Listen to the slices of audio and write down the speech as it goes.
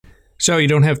So you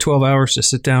don't have 12 hours to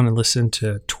sit down and listen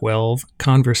to 12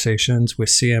 conversations with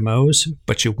CMOs,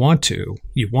 but you want to.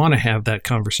 You want to have that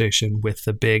conversation with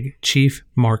the big chief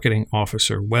marketing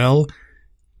officer. Well,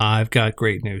 I've got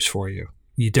great news for you.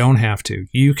 You don't have to.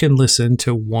 You can listen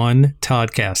to one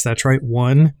Toddcast. That's right,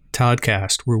 one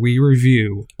Toddcast, where we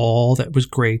review all that was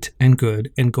great and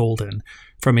good and golden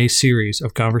from a series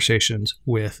of conversations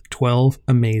with 12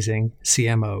 amazing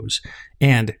CMOs.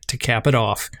 And to cap it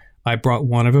off, I brought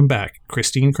one of them back,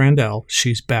 Christine Crandell.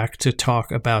 She's back to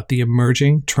talk about the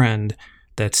emerging trend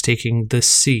that's taking the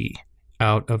C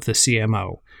out of the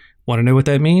CMO. Want to know what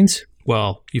that means?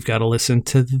 Well, you've got to listen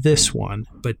to this one,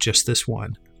 but just this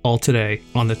one, all today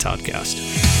on the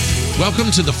Toddcast. Welcome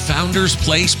to the Founders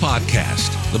Place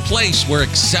podcast, the place where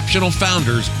exceptional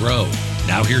founders grow.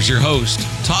 Now here's your host,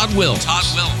 Todd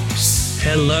Wilms.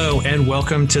 Hello and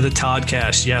welcome to the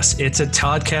Toddcast. Yes, it's a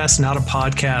Toddcast, not a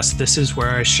podcast. This is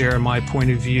where I share my point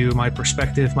of view, my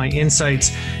perspective, my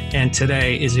insights. And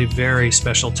today is a very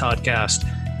special Toddcast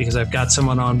because I've got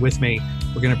someone on with me.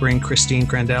 We're going to bring Christine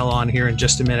Crandell on here in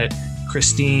just a minute.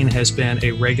 Christine has been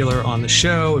a regular on the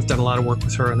show. We've done a lot of work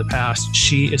with her in the past.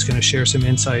 She is going to share some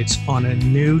insights on a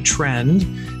new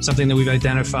trend, something that we've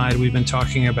identified, we've been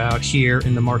talking about here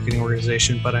in the marketing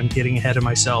organization, but I'm getting ahead of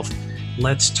myself.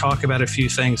 Let's talk about a few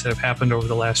things that have happened over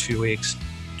the last few weeks.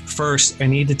 First, I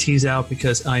need to tease out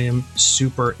because I am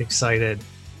super excited.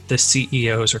 The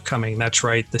CEOs are coming. That's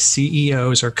right. The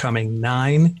CEOs are coming.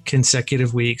 9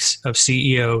 consecutive weeks of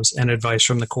CEOs and advice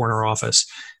from the corner office.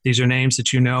 These are names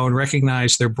that you know and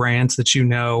recognize. They're brands that you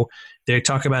know. They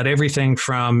talk about everything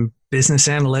from business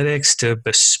analytics to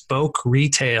bespoke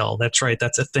retail. That's right.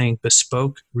 That's a thing.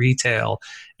 Bespoke retail.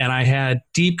 And I had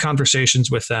deep conversations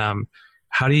with them.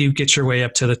 How do you get your way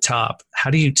up to the top? How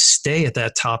do you stay at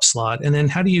that top slot? And then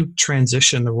how do you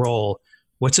transition the role?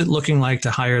 What's it looking like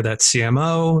to hire that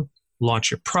CMO, launch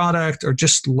your product, or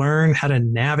just learn how to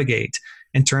navigate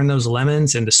and turn those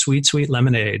lemons into sweet, sweet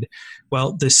lemonade?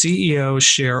 Well, the CEOs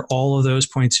share all of those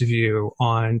points of view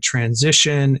on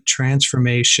transition,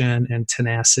 transformation, and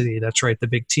tenacity. That's right, the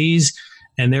big T's.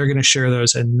 And they're going to share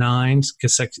those in 9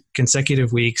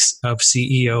 consecutive weeks of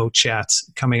CEO chats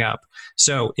coming up.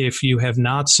 So if you have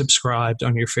not subscribed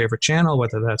on your favorite channel,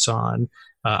 whether that's on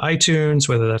iTunes,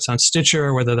 whether that's on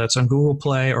Stitcher, whether that's on Google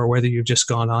Play, or whether you've just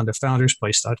gone on to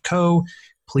foundersplace.co,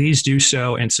 please do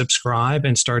so and subscribe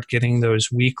and start getting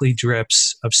those weekly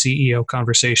drips of CEO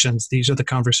conversations. These are the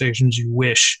conversations you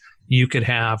wish you could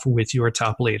have with your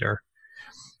top leader.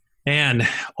 And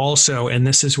also, and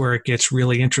this is where it gets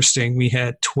really interesting, we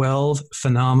had 12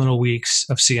 phenomenal weeks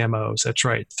of CMOs. That's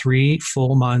right, 3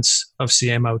 full months of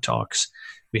CMO talks.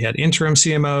 We had interim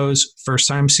CMOs,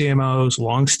 first-time CMOs,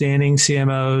 long-standing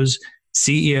CMOs,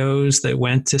 CEOs that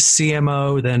went to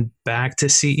CMO, then back to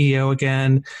CEO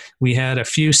again. We had a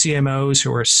few CMOs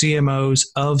who are CMOs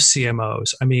of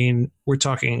CMOs. I mean, we're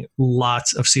talking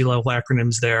lots of C-level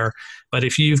acronyms there. But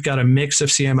if you've got a mix of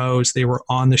CMOs, they were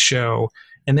on the show.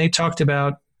 And they talked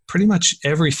about pretty much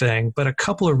everything, but a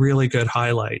couple of really good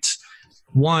highlights.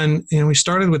 One, we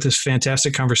started with this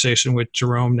fantastic conversation with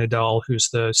Jerome Nadal, who's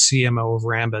the CMO of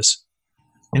Rambus.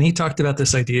 And he talked about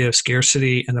this idea of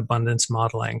scarcity and abundance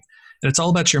modeling. And it's all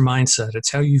about your mindset.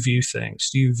 It's how you view things.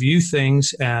 Do you view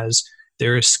things as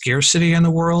there is scarcity in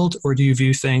the world, or do you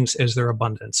view things as their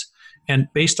abundance? And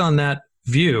based on that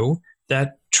view,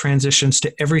 that transitions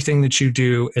to everything that you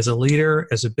do as a leader,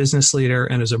 as a business leader,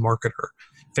 and as a marketer.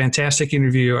 Fantastic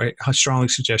interview. I strongly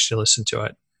suggest you listen to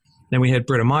it. Then we had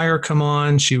Britta Meyer come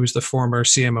on. She was the former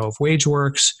CMO of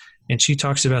WageWorks, and she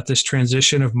talks about this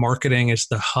transition of marketing as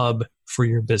the hub for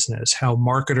your business, how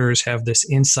marketers have this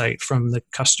insight from the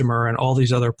customer and all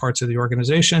these other parts of the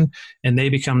organization, and they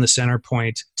become the center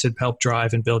point to help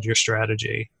drive and build your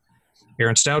strategy.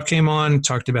 Aaron Stout came on,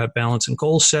 talked about balance and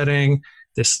goal setting,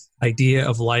 this idea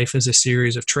of life as a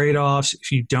series of trade-offs.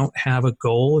 If you don't have a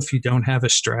goal, if you don't have a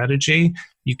strategy,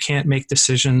 you can't make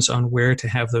decisions on where to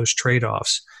have those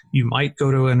trade-offs. You might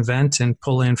go to an event and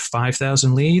pull in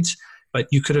 5,000 leads, but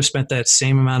you could have spent that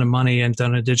same amount of money and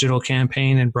done a digital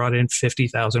campaign and brought in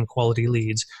 50,000 quality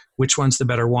leads. Which one's the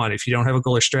better one? If you don't have a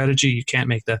goal or strategy, you can't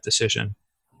make that decision.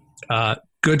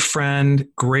 Good friend,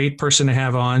 great person to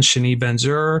have on, Shani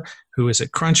Ben-Zur, who is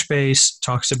at Crunchbase,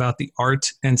 talks about the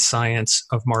art and science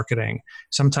of marketing.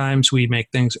 Sometimes we make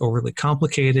things overly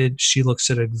complicated. She looks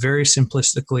at it very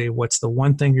simplistically. What's the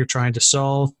one thing you're trying to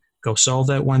solve? Go solve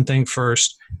that one thing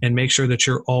first and make sure that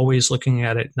you're always looking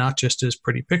at it, not just as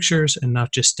pretty pictures and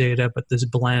not just data, but this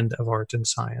blend of art and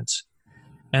science.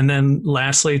 And then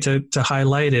lastly, to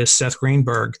highlight is Seth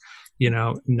Greenberg.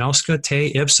 Nosca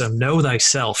te ipsum, know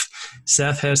thyself.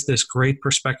 Seth has this great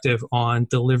perspective on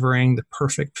delivering the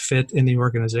perfect fit in the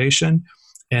organization.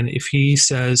 And if he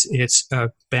says it's a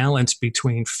balance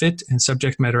between fit and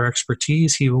subject matter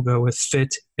expertise, he will go with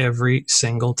fit every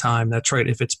single time. That's right.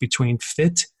 If it's between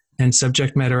fit and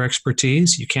subject matter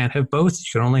expertise, you can't have both. You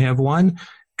can only have one.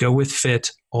 Go with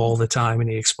fit all the time. And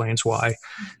he explains why.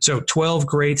 So 12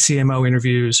 great CMO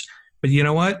interviews. But you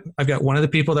know what? I've got one of the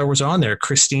people that was on there.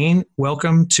 Christine,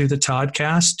 welcome to the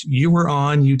Toddcast. You were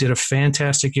on. You did a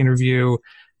fantastic interview.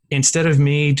 Instead of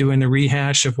me doing the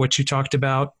rehash of what you talked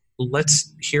about,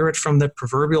 let's hear it from the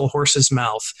proverbial horse's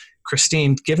mouth.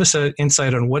 Christine, give us an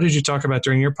insight on what did you talk about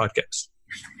during your podcast?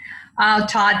 Oh,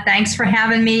 Todd, thanks for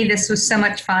having me. This was so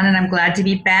much fun, and I'm glad to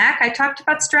be back. I talked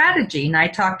about strategy, and I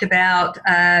talked about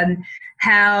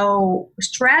how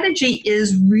strategy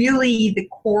is really the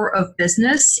core of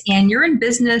business, and you're in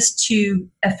business to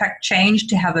affect change,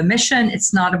 to have a mission.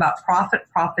 It's not about profit.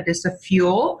 Profit is a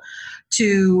fuel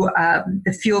to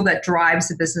the fuel that drives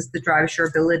the business, that drives your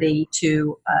ability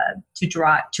to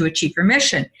achieve your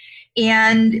mission.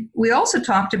 And we also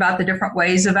talked about the different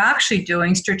ways of actually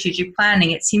doing strategic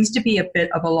planning. It seems to be a bit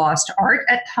of a lost art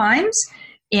at times,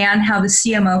 and how the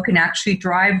CMO can actually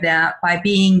drive that by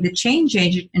being the change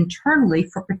agent internally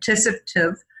for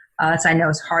participative, as I know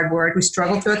is a hard word, we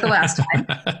struggled through it the last time,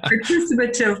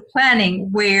 participative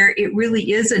planning, where it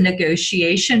really is a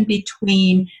negotiation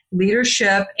between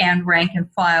leadership and rank and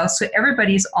file, so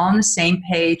everybody's on the same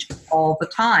page all the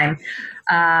time.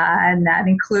 And that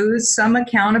includes some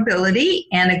accountability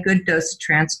and a good dose of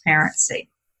transparency.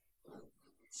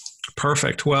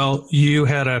 Perfect. Well, you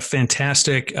had a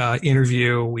fantastic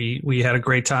interview. We had a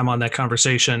great time on that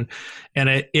conversation. And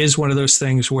it is one of those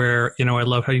things where, I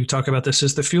love how you talk about this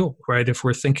as the fuel, right? If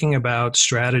we're thinking about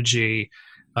strategy,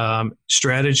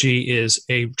 strategy is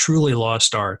a truly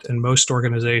lost art. And most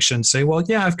organizations say, well,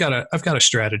 yeah, I've got a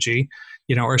strategy.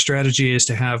 Our strategy is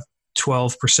to have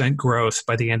 12% growth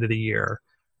by the end of the year.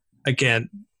 Again,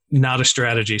 not a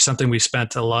strategy, something we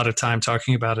spent a lot of time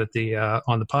talking about at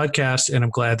on the podcast, and I'm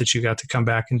glad that you got to come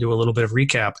back and do a little bit of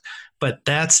recap. But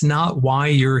that's not why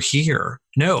you're here.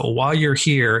 No, why you're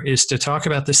here is to talk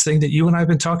about this thing that you and I have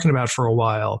been talking about for a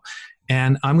while.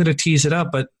 And I'm going to tease it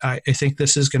up, but I think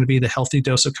this is going to be the healthy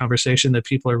dose of conversation that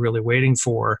people are really waiting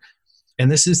for.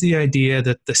 And this is the idea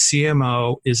that the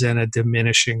CMO is in a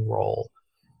diminishing role.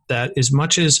 That as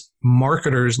much as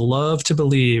marketers love to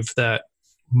believe that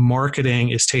marketing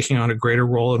is taking on a greater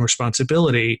role and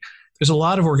responsibility, there's a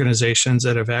lot of organizations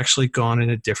that have actually gone in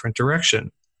a different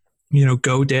direction.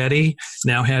 GoDaddy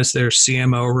now has their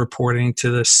CMO reporting to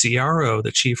the CRO,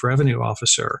 the Chief Revenue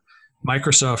Officer.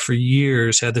 Microsoft for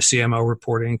years had the CMO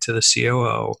reporting to the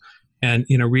COO. And,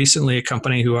 recently a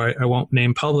company who I won't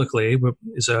name publicly, but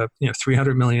is a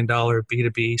 $300 million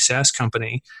B2B SaaS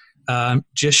company,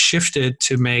 just shifted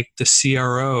to make the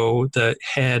CRO the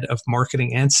head of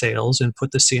marketing and sales and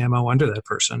put the CMO under that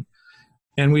person.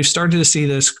 And we've started to see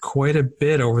this quite a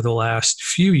bit over the last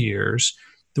few years,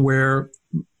 where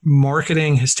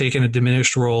marketing has taken a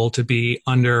diminished role to be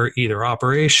under either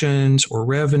operations or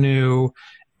revenue,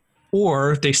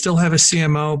 or they still have a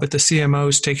CMO, but the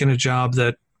CMO's taken a job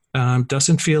that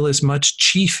doesn't feel as much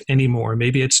chief anymore.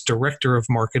 Maybe it's director of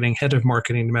marketing, head of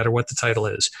marketing, no matter what the title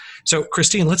is. So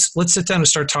Christine, let's sit down and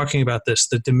start talking about this,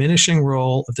 the diminishing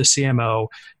role of the CMO,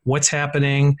 what's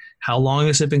happening, how long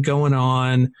has it been going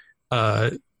on,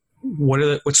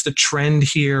 what's the trend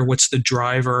here, what's the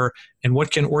driver, and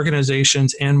what can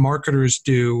organizations and marketers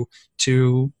do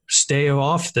to stay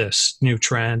off this new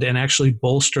trend and actually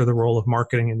bolster the role of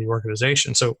marketing in the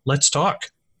organization. So let's talk.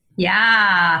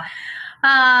 Yeah.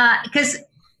 Because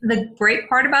the great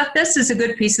part about this is a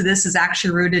good piece of this is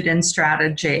actually rooted in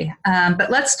strategy. But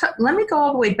let me go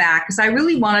all the way back, because I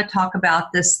really want to talk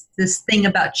about this thing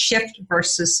about shift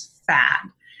versus fad,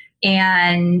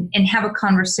 and have a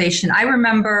conversation. I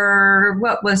remember,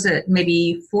 what was it,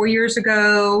 maybe 4 years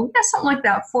ago? Yeah, something like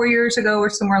that. 4 years ago or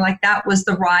somewhere like that was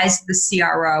the rise of the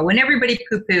CRO, and everybody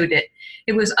poo-pooed it.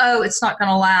 It was, it's not going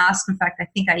to last. In fact, I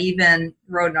think I even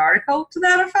wrote an article to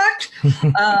that effect.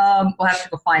 We'll have to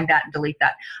go find that and delete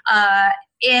that.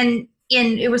 And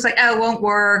it was like, it won't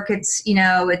work. It's,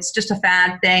 it's just a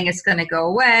fad thing. It's going to go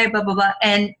away, blah, blah, blah.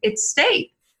 And it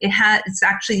stayed. It's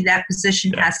actually, that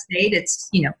position has stayed. It's,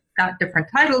 got different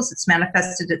titles. It's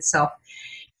manifested itself.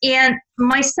 And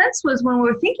my sense was, when we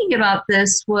were thinking about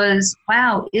this, was,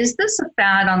 wow, is this a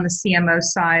fad on the CMO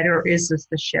side, or is this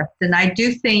the shift? And I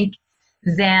do think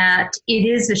that it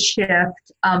is a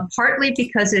shift, partly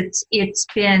because it's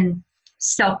been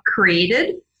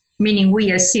self-created, meaning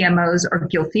we as CMOs are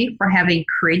guilty for having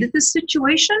created this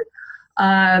situation.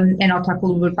 And I'll talk a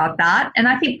little bit about that. And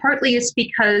I think partly it's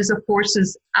because of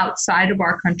forces outside of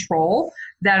our control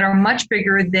that are much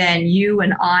bigger than you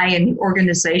and I and the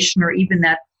organization or even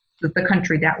the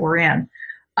country that we're in.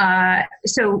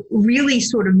 So really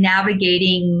sort of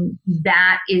navigating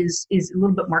that is a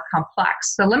little bit more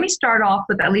complex. So let me start off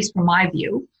with, at least from my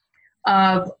view,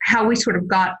 of how we sort of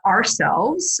got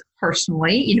ourselves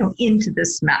personally, into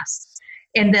this mess.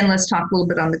 And then let's talk a little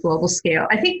bit on the global scale.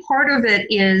 I think part of it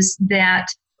is that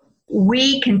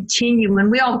we continue, and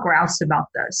we all grouse about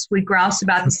this. We grouse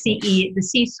about the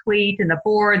C-suite and the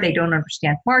board. They don't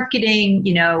understand marketing,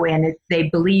 and they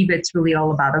believe it's really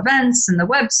all about events and the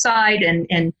website.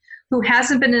 And who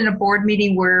hasn't been in a board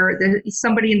meeting where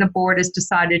somebody in the board has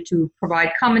decided to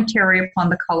provide commentary upon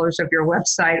the colors of your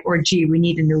website, or, gee, we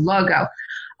need a new logo.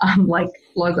 Like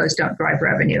logos don't drive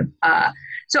revenue.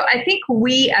 So I think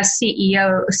we as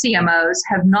CMOs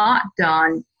have not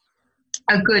done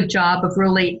a good job of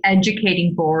really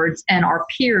educating boards and our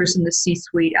peers in the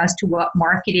C-suite as to what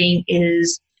marketing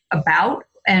is about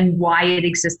and why it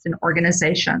exists in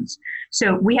organizations.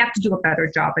 So we have to do a better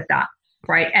job at that,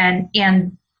 right?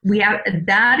 And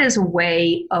that is a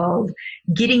way of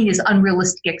getting these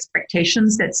unrealistic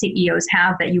expectations that CEOs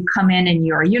have, that you come in and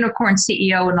you're a unicorn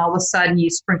CEO and all of a sudden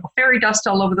you sprinkle fairy dust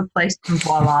all over the place and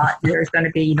voila, there's going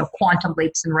to be, quantum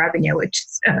leaps in revenue, which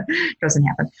doesn't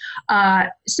happen.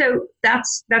 So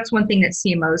that's one thing that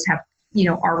CMOs have,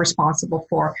 are responsible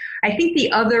for. I think the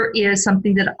other is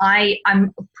something that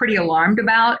I'm pretty alarmed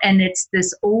about, and it's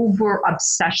this over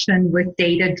obsession with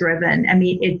data-driven. I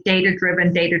mean,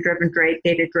 data-driven,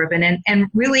 and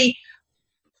really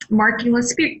marketing,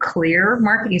 let's be clear,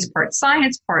 marketing is part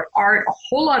science, part art, a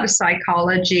whole lot of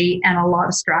psychology, and a lot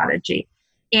of strategy.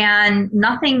 And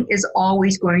nothing is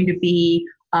always going to be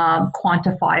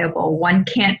quantifiable. One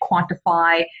can't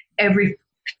quantify every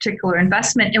particular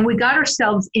investment. And we got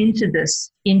ourselves into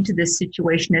this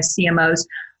situation as CMOs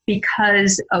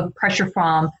because of pressure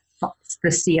from the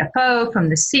CFO, from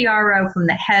the CRO, from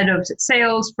the head of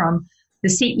sales, from the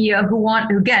CEO who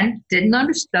again,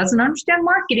 doesn't understand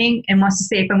marketing and wants to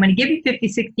say, if I'm going to give you $50,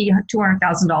 $60,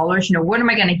 $200,000, what am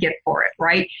I going to get for it,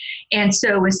 right? And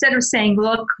so instead of saying,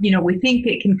 look, we think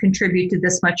it can contribute to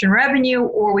this much in revenue,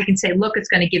 or we can say, look, it's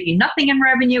going to give you nothing in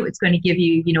revenue, it's going to give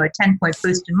you, a 10-point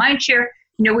boost in mind share.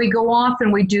 We go off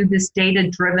and we do this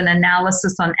data-driven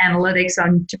analysis on analytics,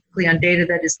 typically on data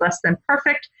that is less than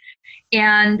perfect.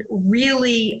 And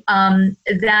really,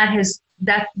 that's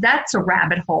a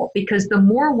rabbit hole, because the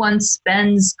more one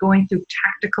spends going through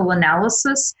tactical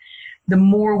analysis, the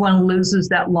more one loses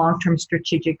that long-term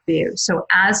strategic view. So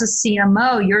as a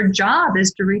CMO, your job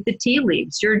is to read the tea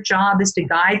leaves. Your job is to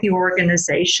guide the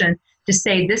organization to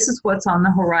say, this is what's on the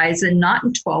horizon, not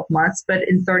in 12 months, but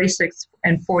in 36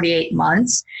 and 48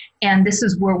 months. And this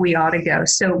is where we ought to go.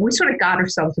 So we sort of got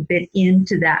ourselves a bit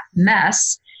into that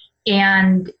mess,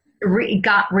 and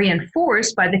got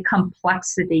reinforced by the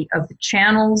complexity of the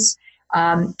channels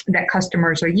that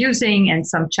customers are using. And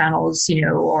some channels,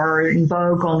 are in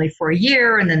vogue only for a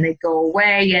year and then they go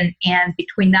away. And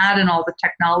between that and all the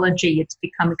technology, it's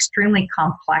become extremely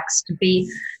complex to be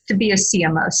a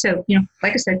CMO. So,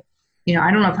 like I said,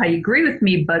 I don't know how you agree with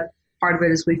me, but part of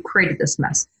it is we've created this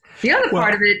mess. The other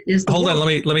part of it is hold on.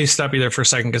 Let me stop you there for a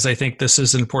second, because I think this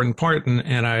is an important part,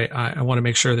 and I want to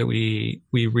make sure that we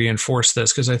reinforce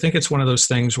this, because I think it's one of those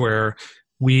things where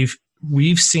we've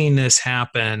seen this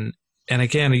happen. And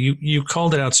again, you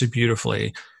called it out so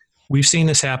beautifully. We've seen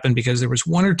this happen because there was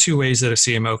one or two ways that a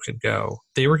CMO could go.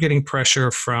 They were getting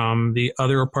pressure from the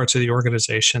other parts of the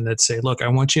organization that say, look, I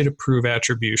want you to prove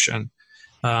attribution.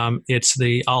 It's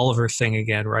the Oliver thing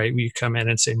again, right? You come in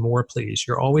and say, more, please.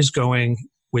 You're always going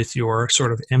with your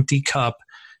sort of empty cup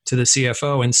to the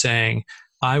CFO and saying,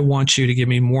 I want you to give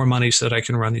me more money so that I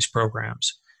can run these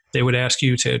programs. They would ask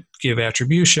you to give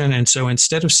attribution. And so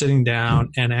instead of sitting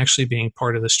down and actually being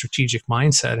part of the strategic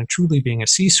mindset and truly being a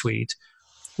C-suite,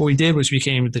 what we did was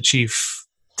became the chief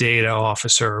data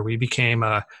officer. We became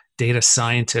a data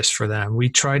scientist for them. We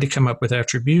tried to come up with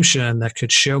attribution that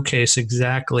could showcase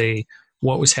exactly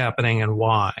what was happening and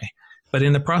why. But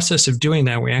in the process of doing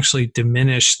that, we actually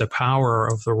diminished the power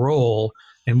of the role.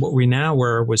 And what we now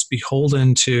were was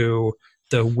beholden to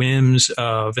the whims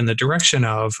of and the direction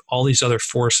of all these other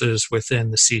forces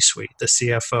within the C-suite, the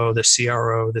CFO, the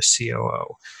CRO, the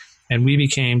COO. And we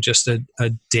became just a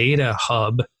data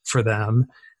hub for them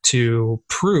to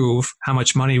prove how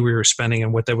much money we were spending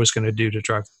and what that was going to do to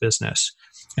drive the business.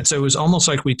 And so it was almost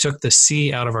like we took the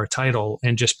C out of our title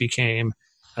and just became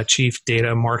a chief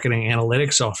data marketing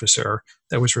analytics officer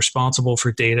that was responsible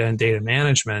for data and data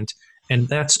management. And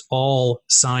that's all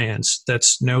science.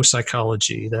 That's no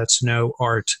psychology. That's no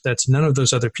art. That's none of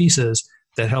those other pieces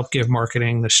that help give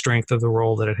marketing the strength of the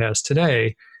role that it has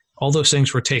today. All those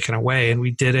things were taken away, and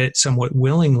we did it somewhat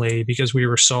willingly because we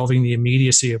were solving the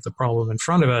immediacy of the problem in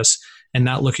front of us and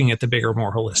not looking at the bigger,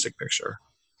 more holistic picture.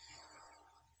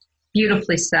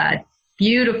 Beautifully said.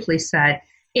 Beautifully said.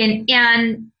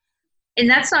 And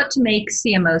that's not to make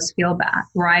CMOs feel bad,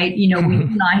 right? You know, we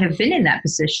and I have been in that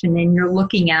position, and you're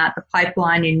looking at the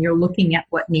pipeline and you're looking at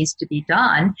what needs to be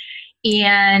done.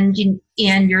 And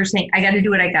you're saying, I got to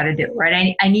do what I got to do,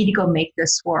 right? I need to go make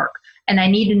this work. And I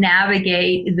need to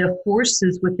navigate the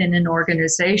forces within an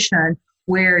organization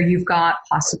where you've got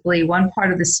possibly one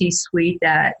part of the C-suite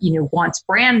that, you know, wants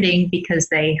branding because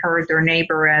they heard their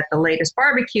neighbor at the latest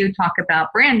barbecue talk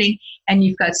about branding, and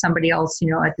you've got somebody else, you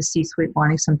know, at the C-suite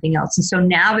wanting something else. And so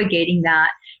navigating that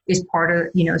is part of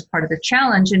the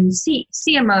challenge. And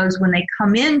CMOs, when they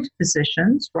come into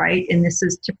positions, right, and this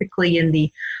is typically in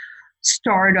the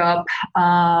startup,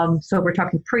 so we're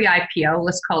talking pre-IPO,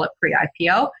 let's call it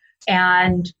pre-IPO,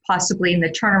 and possibly in the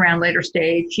turnaround later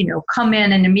stage, you know, come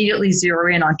in and immediately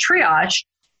zero in on triage,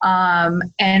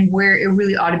 and where it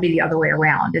really ought to be the other way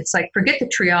around. It's like, forget the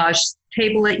triage,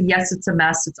 table it. Yes, it's a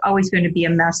mess. It's always going to be a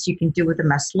mess. You can deal with the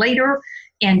mess later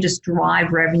and just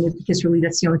drive revenue, because really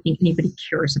that's the only thing anybody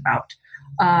cares about.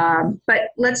 But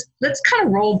let's kind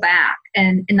of roll back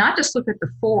and not just look at the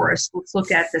forest. Let's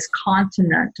look at this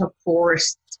continent of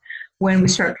forests. When we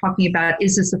start talking about,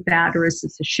 is this a fad or is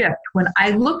this a shift? When I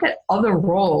look at other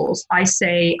roles, I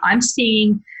say I'm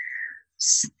seeing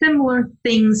similar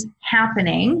things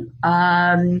happening.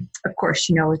 Of course,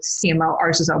 you know, it's a CMO.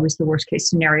 Ours is always the worst case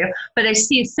scenario. But I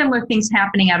see similar things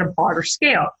happening at a broader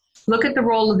scale. Look at the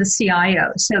role of the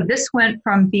CIO. So this went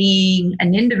from being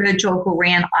an individual who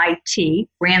ran IT,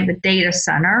 ran the data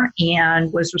center,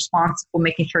 and was responsible for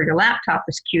making sure your laptop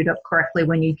was queued up correctly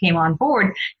when you came on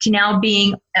board, to now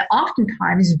being,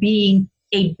 oftentimes, being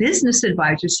a business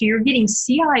advisor. So you're getting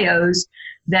CIOs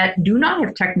that do not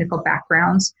have technical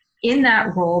backgrounds in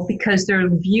that role because they're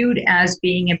viewed as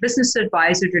being a business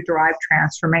advisor to drive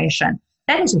transformation.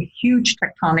 That is a huge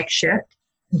tectonic shift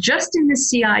just in the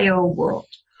CIO world.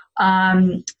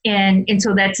 And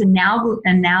so that's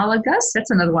analogous.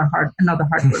 That's another hard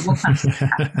word. We'll come to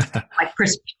that. Like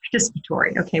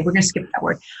participatory. Okay, we're going to skip that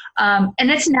word.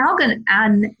 And it's now going to,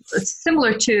 and it's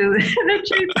similar to the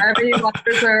chief revenue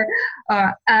officer.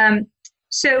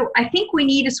 So I think we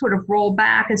need to sort of roll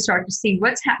back and start to see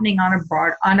what's happening on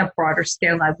a broader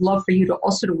scale. And I'd love for you to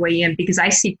also to weigh in, because I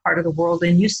see part of the world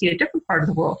and you see a different part of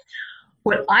the world.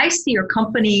 What I see are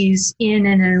companies in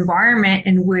an environment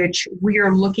in which we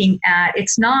are looking at,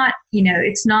 it's not,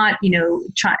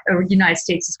 China or United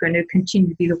States is going to continue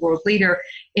to be the world leader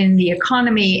in the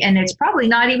economy, and it's probably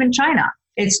not even China.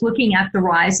 It's looking at the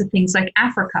rise of things like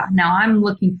Africa. Now, I'm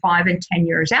looking 5 and 10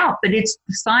 years out, but the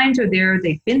signs are there.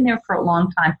 They've been there for a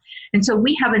long time. And so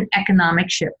we have an economic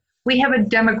shift. We have a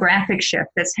demographic shift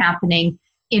that's happening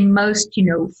in most,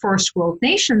 first world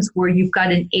nations, where you've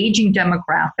got an aging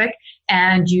demographic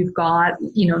and you've got,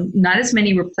 not as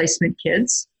many replacement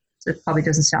kids. So it probably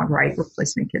doesn't sound right,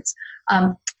 replacement kids,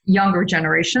 younger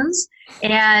generations.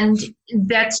 And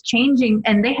that's changing,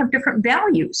 and they have different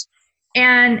values.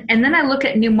 And then I look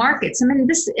at new markets. I mean,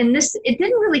 it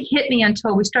didn't really hit me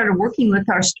until we started working with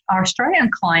our Australian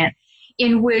client,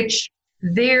 in which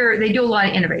they do a lot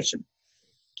of innovation.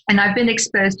 And I've been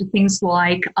exposed to things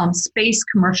like space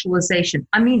commercialization.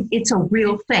 I mean, it's a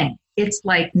real thing. It's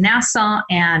like NASA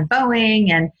and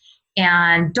Boeing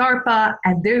and DARPA,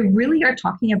 and they really are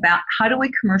talking about how do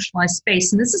we commercialize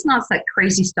space. And this is not like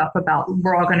crazy stuff about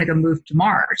we're all going to go move to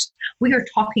Mars. We are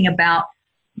talking about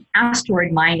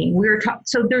asteroid mining.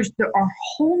 So there are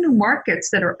whole new markets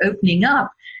that are opening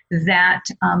up that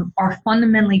are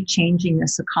fundamentally changing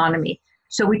this economy.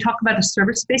 So we talk about a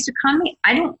service-based economy.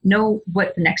 I don't know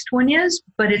what the next one is,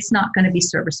 but it's not going to be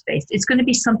service-based. It's going to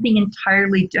be something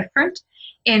entirely different.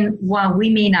 And while we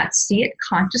may not see it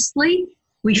consciously,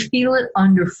 we feel it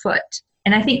underfoot.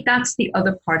 And I think that's the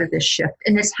other part of this shift.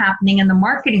 And it's happening in the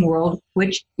marketing world,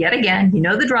 which, yet again,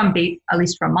 the drumbeat, at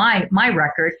least from my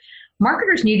record,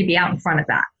 marketers need to be out in front of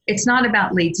that. It's not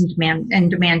about leads and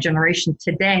demand generation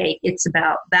today. It's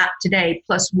about that today,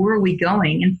 plus where are we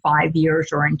going in 5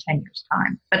 years or in 10 years'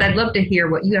 time? But I'd love to hear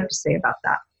what you have to say about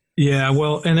that. Yeah,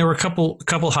 well, and there were a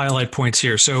couple highlight points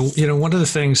here. So, one of the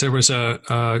things, there was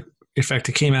in fact,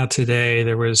 it came out today.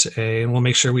 There was and we'll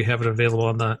make sure we have it available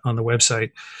on the website.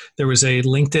 There was a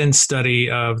LinkedIn study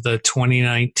of the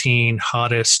 2019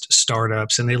 hottest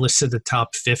startups, and they listed the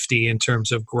top 50 in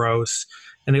terms of growth.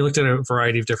 And they looked at a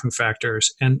variety of different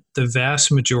factors. And the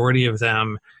vast majority of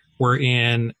them We're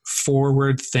in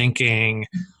forward-thinking,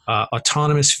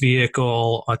 autonomous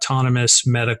vehicle, autonomous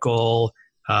medical,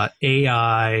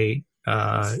 AI,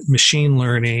 machine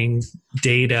learning,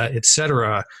 data, et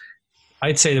cetera.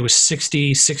 I'd say there was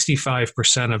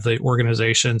 65% of the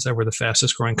organizations that were the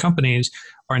fastest growing companies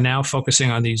are now focusing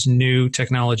on these new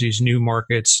technologies, new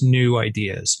markets, new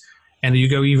ideas. And you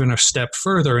go even a step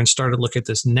further and start to look at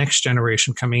this next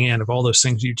generation coming in of all those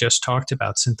things you just talked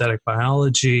about, synthetic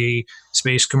biology,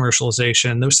 space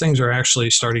commercialization. Those things are actually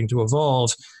starting to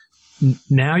evolve.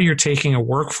 Now you're taking a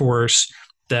workforce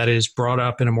that is brought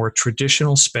up in a more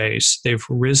traditional space. They've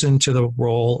risen to the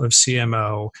role of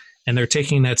CMO, and they're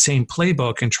taking that same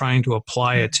playbook and trying to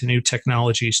apply it to new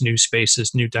technologies, new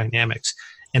spaces, new dynamics,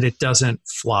 and it doesn't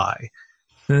fly.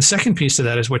 And the second piece of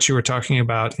that is what you were talking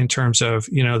about in terms of,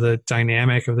 the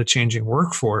dynamic of the changing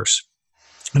workforce.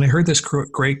 And I heard this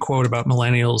great quote about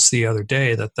millennials the other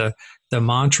day, that the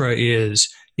mantra is,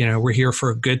 we're here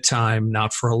for a good time,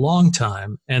 not for a long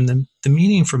time. And the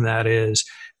meaning from that is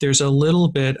there's a little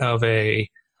bit of a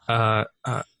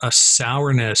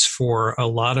sourness for a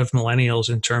lot of millennials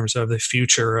in terms of the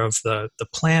future of the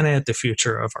planet, the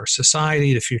future of our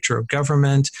society, the future of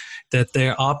government, that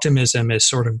their optimism is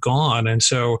sort of gone. And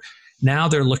so now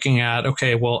they're looking at,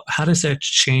 okay, well, how does that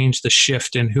change the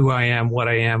shift in who I am, what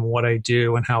I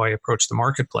do, and how I approach the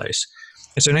marketplace?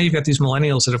 And so now you've got these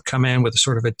millennials that have come in with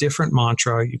sort of a different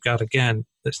mantra. You've got, again,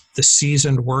 the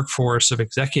seasoned workforce of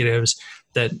executives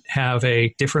that have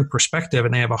a different perspective,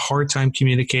 and they have a hard time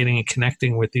communicating and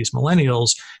connecting with these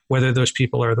millennials, whether those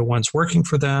people are the ones working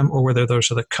for them or whether those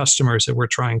are the customers that we're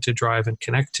trying to drive and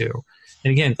connect to.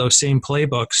 And again, those same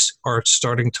playbooks are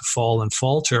starting to fall and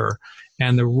falter,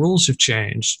 and the rules have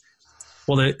changed.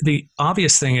 Well, the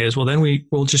obvious thing is, well, then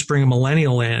we'll just bring a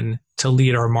millennial in to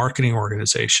lead our marketing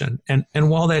organization. And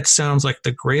while that sounds like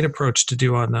the great approach to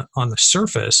do on the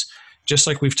surface, just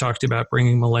like we've talked about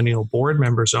bringing millennial board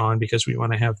members on because we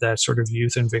want to have that sort of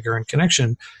youth and vigor and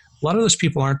connection, a lot of those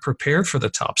people aren't prepared for the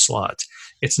top slot.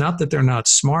 It's not that they're not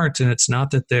smart, and it's not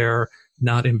that they're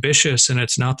not ambitious, and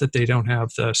it's not that they don't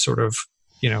have the sort of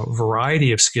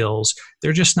variety of skills.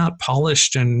 They're just not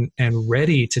polished and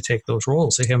ready to take those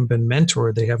roles. They haven't been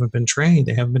mentored. They haven't been trained.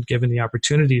 They haven't been given the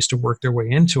opportunities to work their way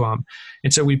into them.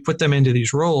 And so we put them into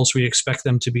these roles. We expect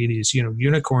them to be these,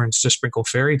 unicorns to sprinkle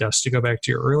fairy dust, to go back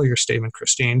to your earlier statement,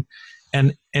 Christine.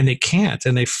 And they can't,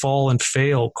 and they fall and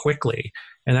fail quickly.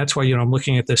 And that's why, I'm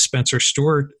looking at this Spencer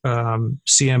Stuart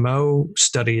CMO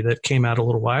study that came out a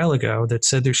little while ago that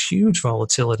said there's huge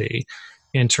volatility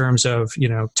in terms of,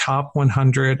 top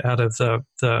 100 out of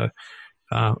the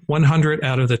 100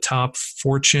 out of the top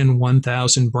Fortune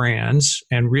 1000 brands,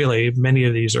 and really many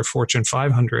of these are Fortune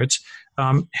 500s,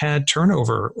 had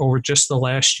turnover over just the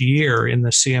last year in the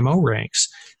CMO ranks,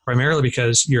 primarily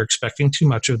because you're expecting too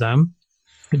much of them.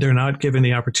 They're not given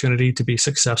the opportunity to be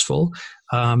successful.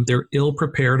 They're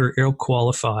ill-prepared or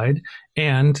ill-qualified.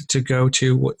 And to go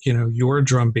to your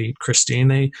drumbeat, Christine,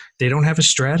 they don't have a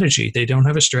strategy. They don't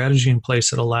have a strategy in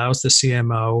place that allows the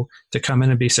CMO to come in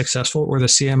and be successful, or the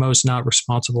CMO is not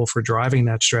responsible for driving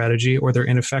that strategy, or they're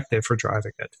ineffective for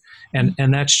driving it.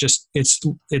 And that's just it's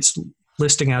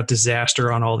listing out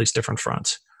disaster on all these different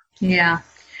fronts. Yeah.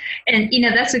 And,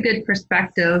 that's a good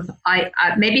perspective. I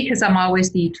maybe because I'm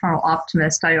always the eternal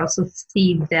optimist, I also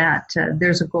see that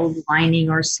there's a gold lining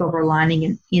or silver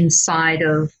lining inside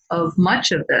of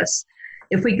much of this.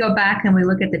 If we go back and we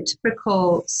look at the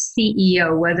typical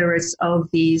CEO, whether it's of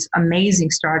these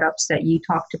amazing startups that you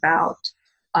talked about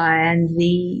and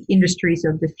the industries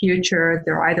of the future,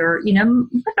 they're either,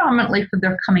 predominantly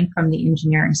they're coming from the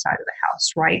engineering side of the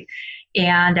house, right?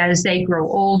 And as they grow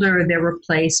older, they're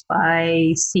replaced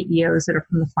by CEOs that are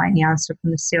from the finance or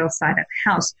from the sales side of the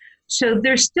house. So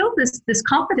there's still this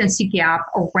competency gap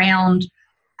around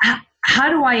how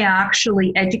do I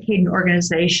actually educate an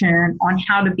organization on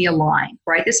how to be aligned,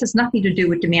 right? This has nothing to do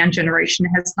with demand generation. It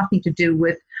has nothing to do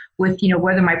with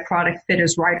whether my product fit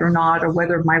is right or not, or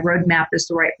whether my roadmap is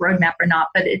the right roadmap or not.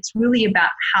 But it's really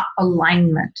about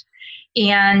alignment.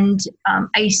 And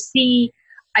I see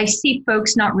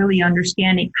folks not really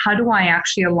understanding how do I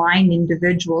actually align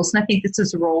individuals. And I think this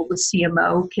is a role the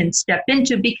CMO can step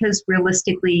into, because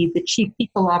realistically, the chief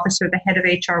people officer, the head of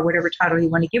HR, whatever title you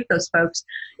want to give those folks,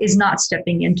 is not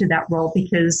stepping into that role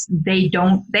because they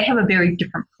have a very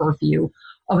different purview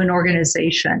of an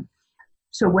organization.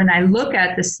 So when I look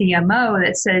at the CMO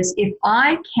that says, if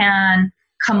I can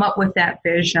come up with that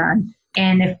vision,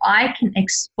 and if I can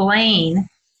explain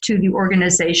to the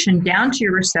organization, down to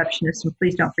your receptionist, and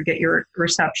please don't forget your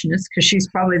receptionist, because she's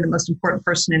probably the most important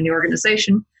person in the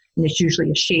organization, and it's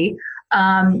usually a she.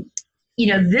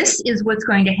 this is what's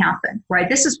going to happen, right?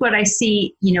 This is what I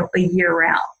see, a year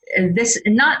out. This,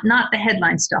 not the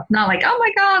headline stuff, not like, oh my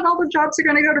God, all the jobs are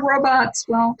going to go to robots.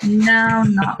 Well, no,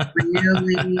 not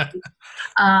really.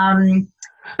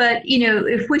 But,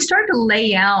 if we start to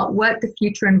lay out what the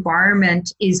future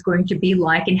environment is going to be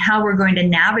like and how we're going to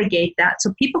navigate that,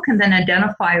 so people can then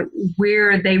identify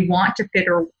where they want to fit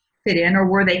in, or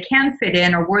where they can fit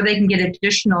in, or where they can get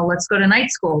additional, let's go to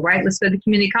night school, right? Let's go to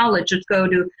community college. Let's go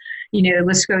to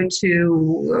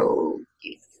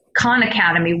Khan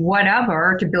Academy,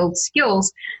 whatever, to build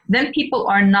skills. Then people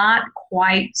are not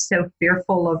quite so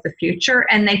fearful of the future,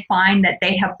 and they find that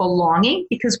they have belonging,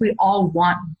 because we all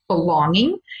want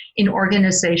belonging in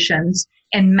organizations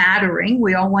and mattering.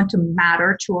 We all want to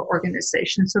matter to our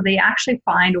organization. So they actually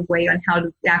find a way on how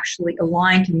to actually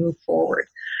align to move forward.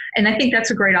 And I think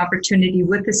that's a great opportunity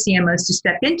with the CMOs to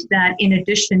step into that, in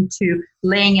addition to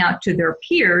laying out to their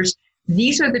peers,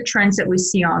 these are the trends that we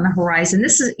see on the horizon.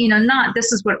 This is, not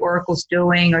this is what Oracle's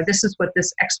doing, or this is what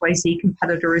this XYZ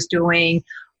competitor is doing.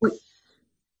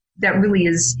 That really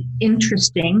is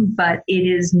interesting, but it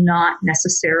is not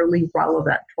necessarily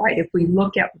relevant, right? If we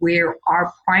look at where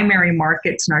our primary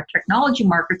markets and our technology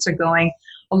markets are going,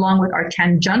 along with our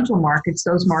tangential markets,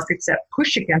 those markets that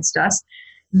push against us,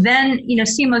 then,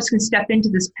 CMOs can step into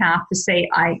this path to say,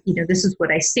 this is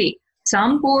what I see.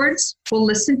 Some boards will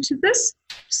listen to this.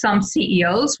 Some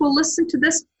CEOs will listen to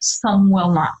this. Some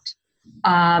will not,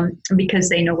 because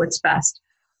they know what's best.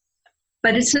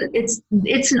 But it's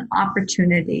an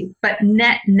opportunity. But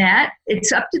net,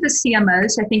 it's up to the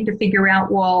CMOs, I think, to figure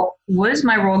out, well, what is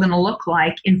my role going to look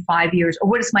like in 5 years? Or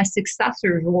what is my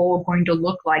successor's role going to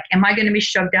look like? Am I going to be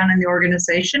shoved down in the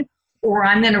organization? Or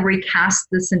I'm going to recast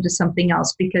this into something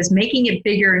else? Because making it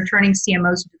bigger and turning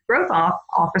CMOs into growth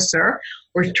officer,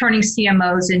 or turning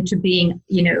CMOs into being,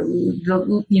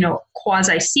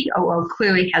 quasi COO,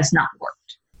 clearly has not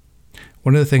worked.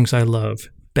 One of the things I love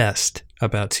best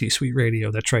about C-Suite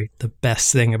Radio, that's right, the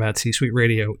best thing about C-Suite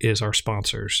Radio is our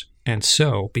sponsors. And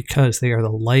so, because they are the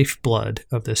lifeblood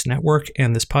of this network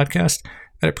and this podcast,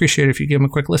 I'd appreciate it if you give them a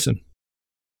quick listen.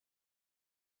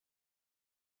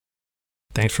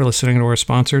 Thanks for listening to our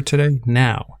sponsor today.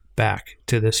 Now, back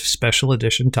to this special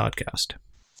edition podcast.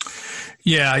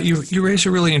 Yeah, you raise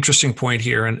a really interesting point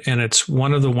here, and it's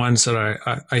one of the ones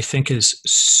that I think is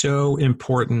so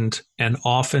important and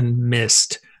often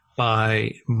missed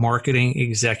by marketing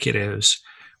executives,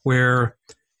 where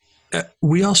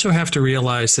we also have to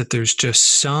realize that there's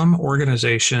just some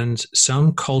organizations,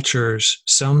 some cultures,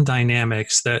 some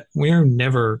dynamics that we're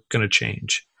never going to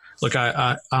change. Look,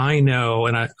 I know,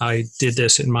 and I did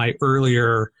this in my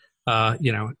earlier,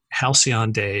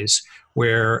 halcyon days,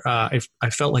 where I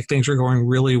felt like things were going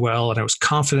really well, and I was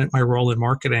confident in my role in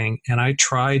marketing, and I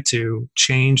tried to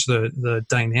change the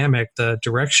dynamic, the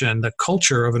direction, the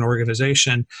culture of an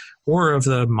organization, or of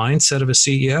the mindset of a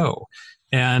CEO,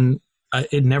 and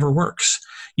it never works.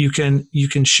 You can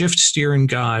shift, steer, and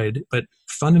guide, but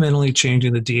fundamentally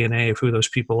changing the DNA of who those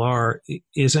people are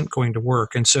isn't going to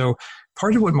work. And so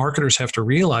part of what marketers have to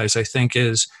realize, I think,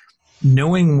 is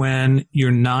knowing when you're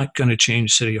not going to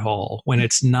change City Hall, when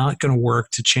it's not going to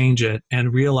work to change it,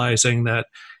 and realizing that,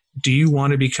 do you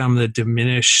want to become the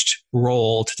diminished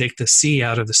role to take the C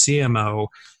out of the CMO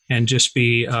and just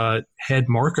be a head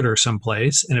marketer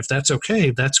someplace? And if that's okay,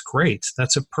 that's great.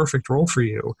 That's a perfect role for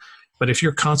you. But if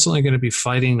you're constantly going to be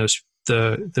fighting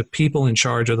the people in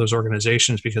charge of those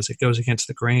organizations because it goes against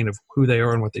the grain of who they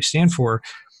are and what they stand for,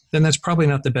 then that's probably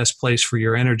not the best place for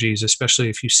your energies, especially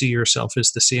if you see yourself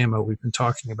as the CMO we've been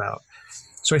talking about.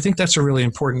 So I think that's a really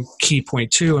important key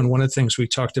point too. And one of the things we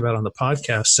talked about on the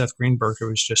podcast, Seth Greenberg, who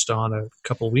was just on a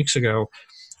couple of weeks ago,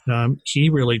 he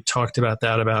really talked about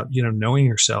that, about, knowing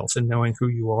yourself and knowing who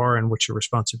you are and what your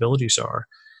responsibilities are.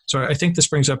 So I think this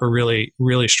brings up a really,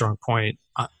 really strong point.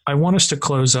 I want us to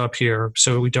close up here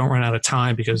so we don't run out of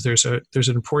time, because there's an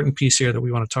important piece here that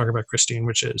we want to talk about, Christine,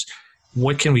 which is,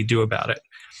 what can we do about it?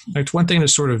 It's one thing to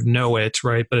sort of know it,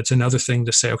 right? But it's another thing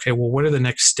to say, okay, well, what are the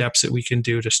next steps that we can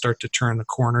do to start to turn the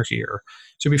corner here?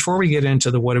 So before we get into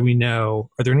the what do we know,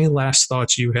 are there any last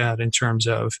thoughts you had in terms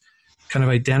of kind of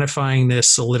identifying this,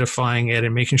 solidifying it,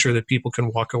 and making sure that people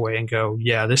can walk away and go,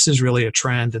 yeah, this is really a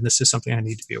trend and this is something I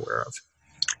need to be aware of?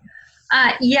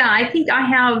 Yeah, I think I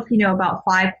have, about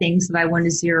 5 things that I want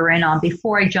to zero in on.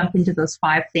 Before I jump into those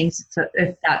 5 things,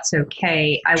 if that's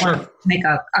okay, I want to make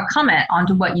a comment on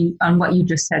what you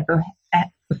just said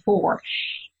before,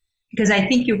 because I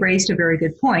think you raised a very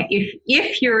good point.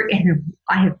 If you're in,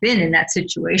 I have been in that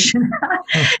situation,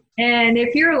 and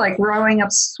if you're like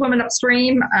swimming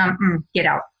upstream, get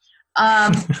out.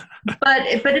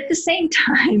 But at the same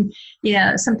time,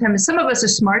 sometimes some of us are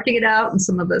smart to get out, and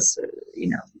some of us,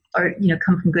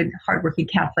 come from good, hardworking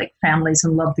Catholic families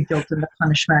and love the guilt and the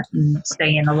punishment and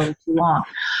stay in a little too long.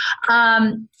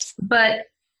 But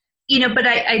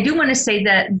I do want to say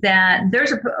that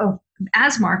there's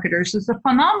as marketers, there's a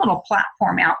phenomenal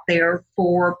platform out there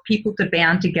for people to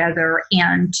band together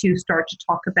and to start to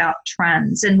talk about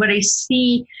trends. And what I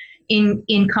see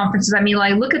in conferences, I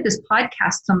look at this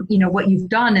podcast, what you've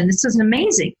done, and this is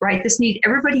amazing, right?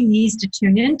 Everybody needs to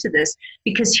tune into this,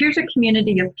 because here's a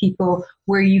community of people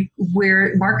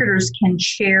where marketers can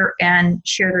share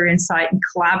their insight and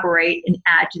collaborate and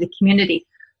add to the community.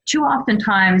 Too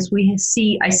oftentimes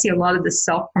I see a lot of this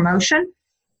self-promotion.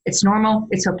 It's normal,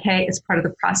 it's okay, it's part of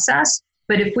the process.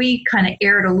 But if we kind of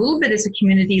air it a little bit as a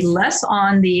community, less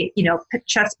on the,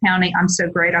 chest pounding, I'm so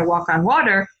great, I walk on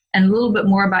water, and a little bit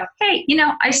more about, hey,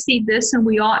 I see this and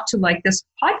we ought to, like this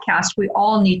podcast, we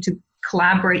all need to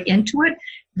collaborate into it.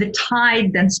 The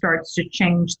tide then starts to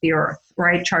change the earth,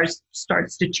 right?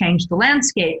 Starts to change the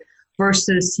landscape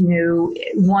versus,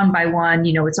 one by one,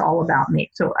 it's all about me.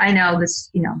 So I know this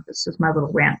is my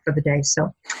little rant for the day.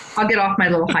 So I'll get off my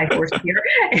little high horse here.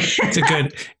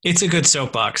 It's a good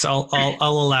soapbox. I'll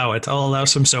allow it. I'll allow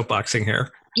some soapboxing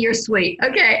here. You're sweet.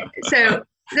 Okay. So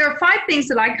there are 5 things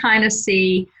that I kind of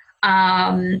see,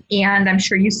 and I'm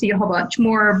sure you see a whole bunch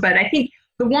more, but I think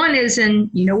the one is, and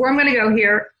where I'm going to go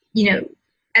here,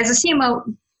 as a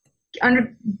CMO,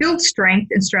 build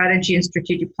strength and strategy and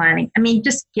strategic planning.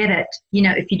 Just get it.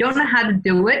 If you don't know how to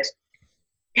do it,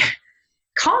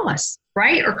 call us,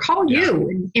 right? Or call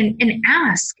you and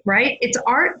ask, right? It's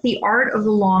the art of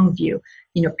the long view.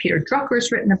 Peter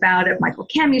Drucker's written about it. Michael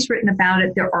Cammy's written about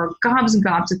it. There are gobs and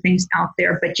gobs of things out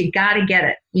there, but you got to get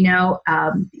it.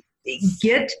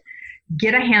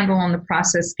 Get a handle on the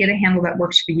process, get a handle that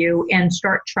works for you, and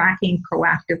start tracking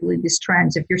proactively these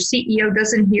trends. If your CEO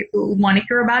doesn't want to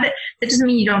hear about it, that doesn't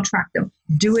mean you don't track them.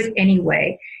 Do it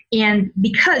anyway. And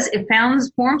because it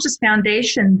forms this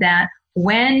foundation that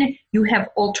when you have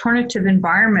alternative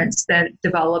environments that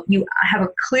develop, you have a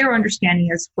clear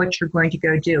understanding as what you're going to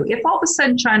go do. If all of a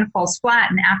sudden China falls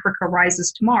flat and Africa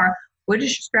rises tomorrow, what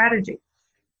is your strategy?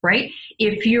 Right?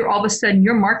 If all of a sudden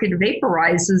your market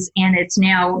vaporizes and it's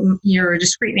now you're a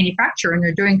discrete manufacturer and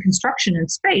they're doing construction in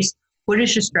space, what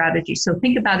is your strategy? So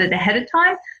think about it ahead of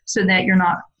time so that you're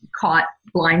not caught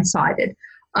blindsided.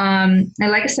 And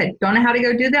like I said, don't know how to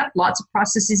go do that. Lots of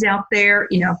processes out there.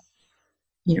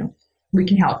 We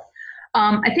can help.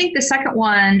 I think the second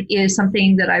one is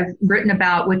something that I've written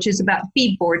about, which is about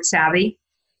be board savvy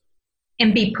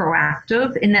and be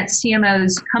proactive, in that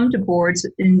CMOs come to boards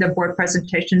in the board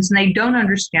presentations and they don't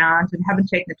understand and haven't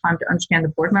taken the time to understand the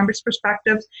board members'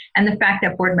 perspectives and the fact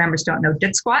that board members don't know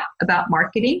dit squat about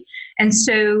marketing. And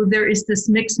so there is this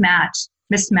mismatch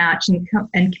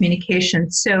in communication.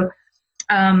 So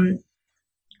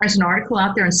there's an article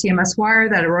out there in CMS Wire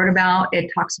that I wrote about.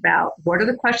 It talks about what are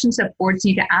the questions that boards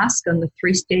need to ask on the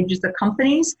 3 stages of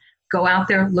companies. Go out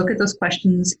there, look at those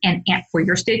questions, and for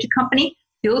your stage of company,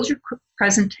 build your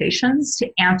presentations to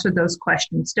answer those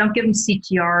questions. Don't give them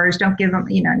CTRs. Don't give them,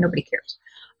 nobody cares.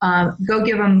 Go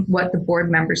give them what the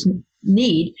board members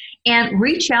need, and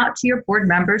reach out to your board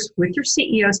members with your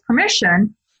CEO's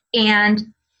permission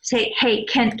and say, hey,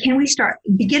 can we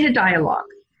begin a dialogue?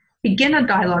 Begin a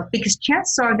dialogue, because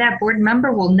chances are that board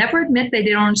member will never admit they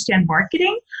don't understand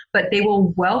marketing, but they will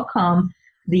welcome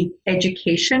the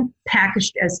education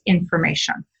packaged as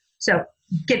information. So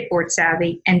get board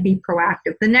savvy and be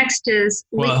proactive. The next is...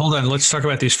 Well, hold on. Let's talk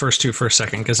about these first 2 for a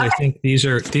second, because I think these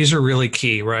are really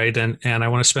key, right? And I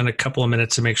want to spend a couple of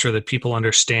minutes to make sure that people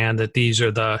understand that these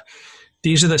are the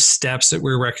steps that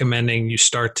we're recommending you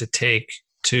start to take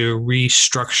to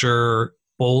restructure,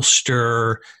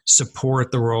 bolster,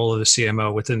 support the role of the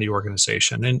CMO within the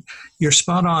organization. And you're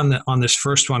spot on this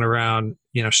first one around,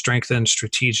 strengthen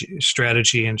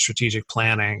strategy and strategic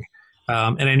planning.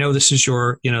 And I know this is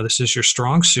your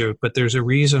strong suit, but there's a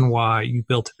reason why you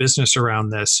built a business around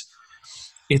this.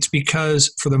 It's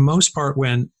because for the most part,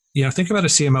 when, think about a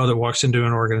CMO that walks into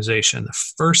an organization, the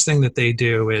first thing that they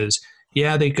do is,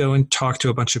 they go and talk to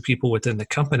a bunch of people within the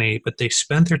company, but they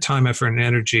spend their time, effort, and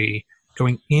energy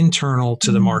going internal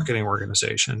to the marketing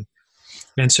organization.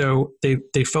 And so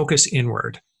they focus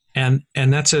inward. And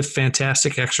that's a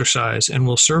fantastic exercise and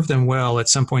will serve them well at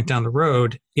some point down the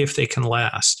road if they can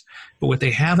last. But what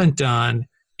they haven't done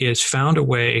is found a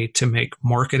way to make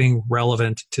marketing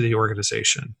relevant to the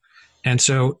organization. And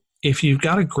so if you've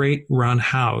got a great run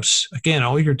house, again,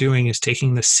 all you're doing is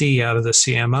taking the C out of the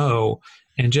CMO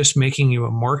and just making you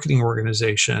a marketing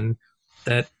organization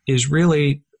that is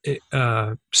really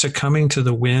succumbing to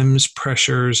the whims,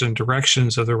 pressures, and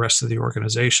directions of the rest of the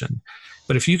organization.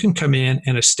 But if you can come in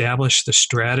and establish the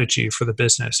strategy for the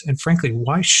business, and frankly,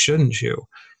 why shouldn't you?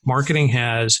 Marketing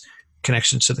has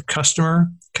connections to the customer,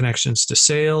 connections to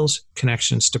sales,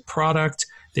 connections to product.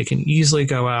 They can easily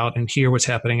go out and hear what's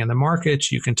happening in the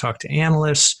market. You can talk to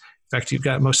analysts. In fact, you've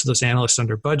got most of those analysts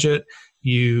under budget.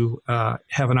 You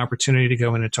have an opportunity to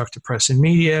go in and talk to press and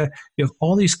media. You have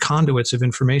all these conduits of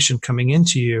information coming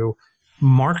into you.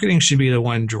 Marketing should be the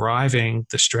one driving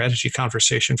the strategy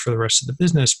conversation for the rest of the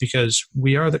business, because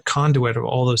we are the conduit of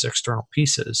all those external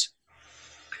pieces.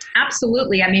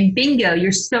 Absolutely. I mean, bingo,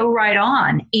 you're so right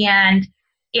on. And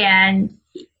in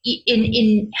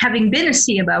having been a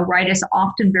CMO, right, it's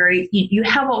often you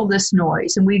have all this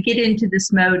noise, and we get into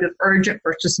this mode of urgent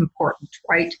versus important,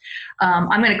 right?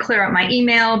 I'm going to clear out my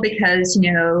email because,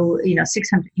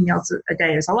 600 emails a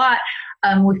day is a lot.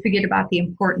 We forget about the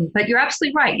important, but you're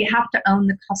absolutely right. You have to own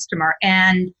the customer,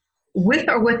 and with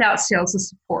or without sales and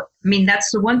support. I mean,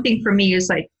 that's the one thing for me is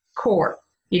like core.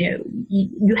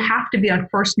 You have to be on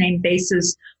first name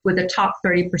basis with the top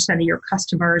 30% of your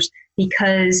customers,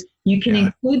 because you can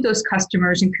include those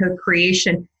customers in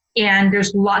co-creation. And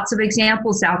there's lots of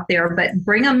examples out there, but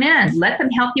bring them in. Let them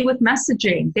help you with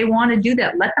messaging. They want to do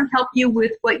that. Let them help you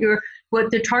with what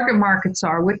the target markets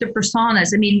are, what the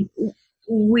personas. I mean,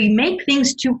 we make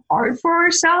things too hard for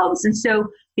ourselves. And so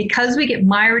because we get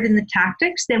mired in the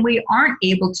tactics, then we aren't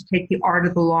able to take the art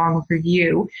of the long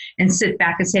review and sit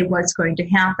back and say what's going to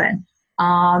happen.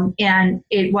 And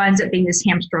it winds up being this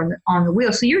hamster on the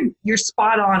wheel. So you're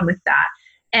spot on with that.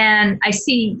 And I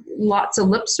see lots of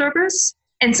lip service.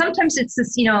 And sometimes it's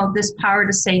this, this power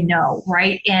to say no,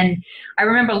 right? And I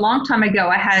remember a long time ago,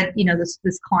 I had,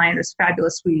 this client was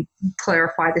fabulous. We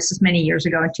clarified this is many years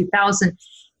ago in 2000.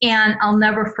 And I'll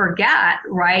never forget,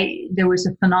 right? There was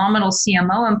a phenomenal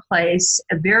CMO in place,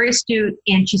 a very astute,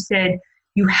 and she said,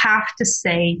 you have to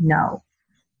say no,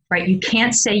 right? You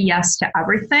can't say yes to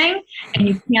everything, and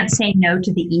you can't say no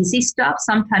to the easy stuff.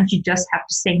 Sometimes you just have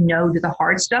to say no to the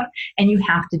hard stuff, and you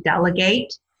have to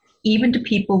delegate, even to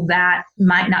people that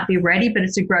might not be ready, but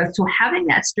it's a growth. So having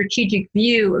that strategic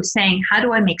view of saying, how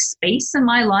do I make space in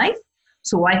my life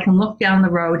so I can look down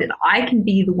the road and I can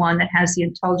be the one that has the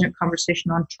intelligent conversation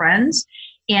on trends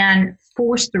and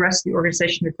force the rest of the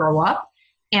organization to grow up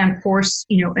and force,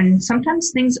 and sometimes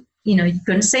things, you're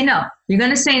going to say no. You're going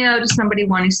to say no to somebody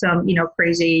wanting some,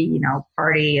 crazy,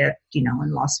 party at, in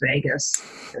Las Vegas.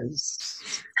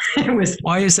 It was.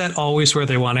 Why is that always where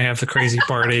they want to have the crazy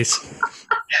parties?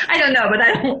 I don't know, but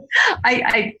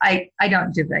I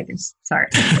don't do Vegas. Sorry.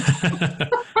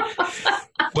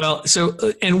 Well, so,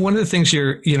 and one of the things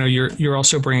you're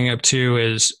also bringing up too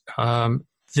is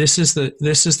this is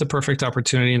the perfect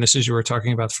opportunity, and this is you were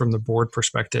talking about from the board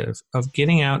perspective of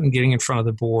getting out and getting in front of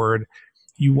the board.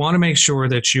 You want to make sure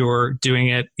that you're doing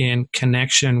it in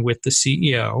connection with the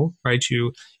CEO, right?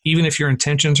 Even if your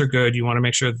intentions are good, you want to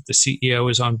make sure that the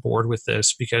CEO is on board with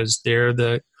this, because they're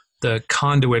the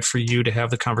conduit for you to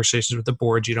have the conversations with the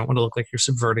board. You don't want to look like you're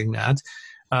subverting that.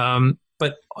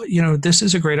 But, this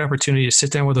is a great opportunity to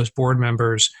sit down with those board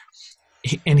members.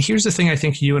 And here's the thing I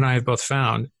think you and I have both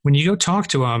found. When you go talk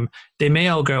to them, they may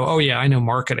all go, oh, yeah, I know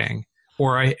marketing.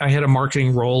 Or I had a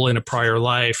marketing role in a prior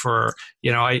life. Or,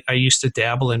 I used to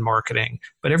dabble in marketing.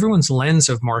 But everyone's lens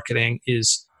of marketing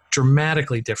is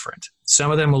dramatically different.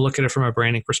 Some of them will look at it from a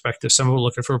branding perspective. Some will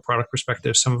look at it from a product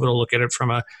perspective. Some of it will look at it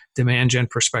from a demand gen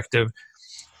perspective.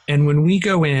 And when we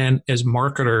go in as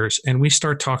marketers and we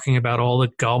start talking about all the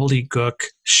gobbledygook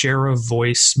share of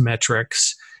voice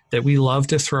metrics that we love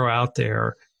to throw out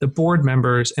there, the board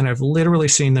members, and I've literally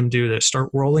seen them do this, start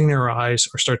rolling their eyes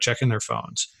or start checking their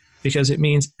phones, because it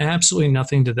means absolutely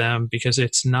nothing to them, because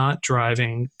it's not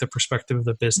driving the perspective of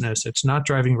the business. It's not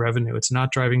driving revenue. It's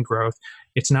not driving growth.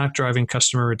 It's not driving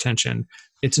customer retention.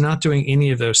 It's not doing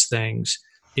any of those things.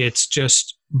 It's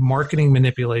just marketing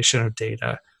manipulation of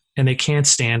data. And they can't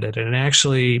stand it. And it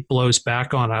actually blows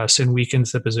back on us and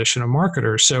weakens the position of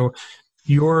marketers. So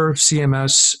your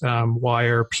CMS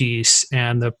wire piece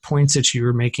and the points that you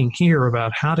were making here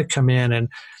about how to come in and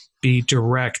be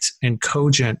direct and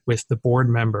cogent with the board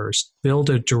members, build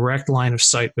a direct line of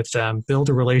sight with them, build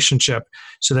a relationship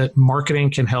so that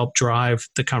marketing can help drive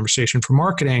the conversation for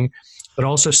marketing, but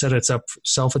also set itself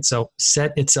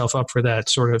up for that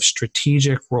sort of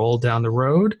strategic role down the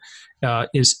road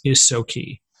is so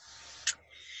key.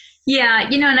 Yeah,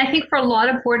 and I think for a lot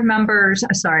of board members,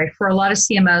 for a lot of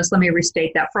CMOs, let me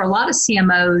restate that. For a lot of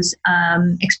CMOs,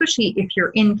 especially if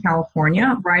you're in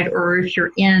California, right, or if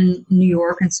you're in New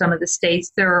York and some of the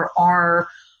states, there are,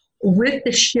 with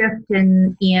the shift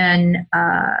in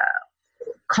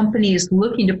companies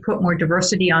looking to put more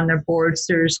diversity on their boards,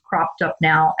 there's cropped up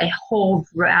now a whole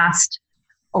vast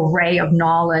array of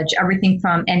knowledge, everything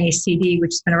from NACD,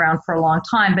 which has been around for a long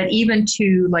time, but even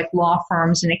to like law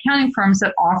firms and accounting firms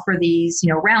that offer these,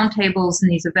 roundtables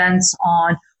and these events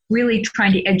on really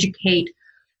trying to educate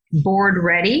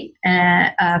board-ready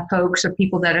folks or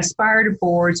people that aspire to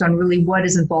boards on really what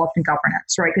is involved in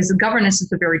governance, right? Because the governance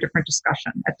is a very different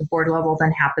discussion at the board level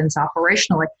than happens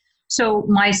operationally. So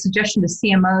my suggestion to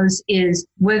CMOs is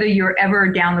whether you're ever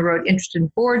down the road interested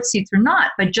in board seats or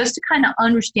not, but just to kind of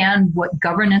understand what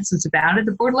governance is about at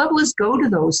the board level is go to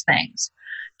those things.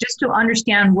 Just to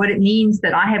understand what it means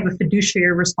that I have a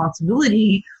fiduciary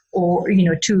responsibility or,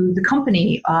 to the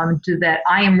company, to that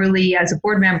I am really, as a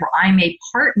board member, I'm a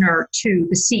partner to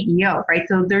the CEO, right?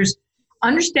 So there's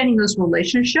understanding those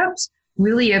relationships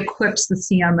really equips the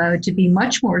CMO to be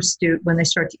much more astute when they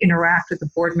start to interact with the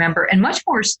board member and much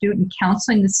more astute in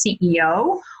counseling the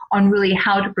CEO on really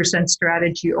how to present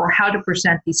strategy or how to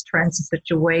present these trends in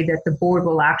such a way that the board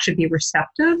will actually be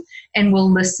receptive and will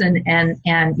listen and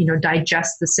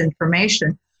digest this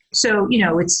information. So,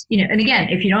 and again,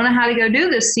 if you don't know how to go do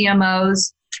this,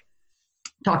 CMOs,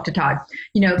 talk to Todd.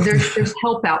 There's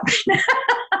help out.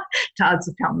 Todd's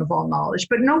a fountain of all knowledge.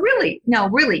 But no, really,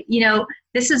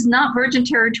 this is not virgin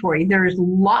territory. There's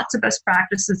lots of best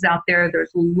practices out there.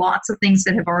 There's lots of things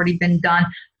that have already been done.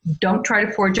 Don't try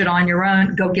to forge it on your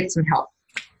own. Go get some help.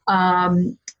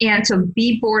 And so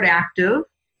be board active,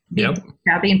 be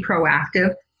savvy and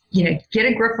proactive. Get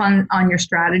a grip on your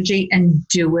strategy and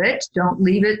do it. Don't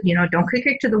leave it, don't kick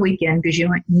it to the weekend because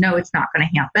you know it's not going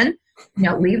to happen.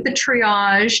 Leave the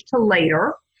triage to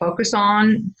later. Focus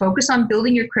on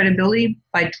building your credibility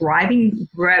by driving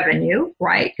revenue,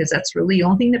 right? Because that's really the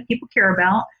only thing that people care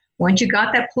about. Once you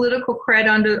got that political cred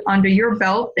under your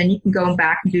belt, then you can go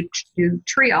back and do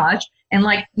triage. And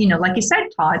like you said,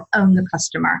 Todd, own the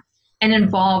customer and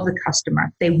involve the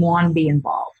customer. They want to be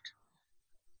involved.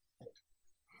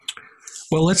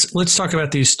 Well, let's talk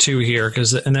about these two here,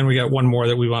 and then we got one more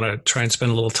that we want to try and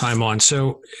spend a little time on.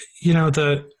 So,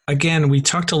 again, we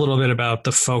talked a little bit about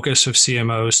the focus of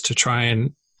CMOs to try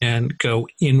and go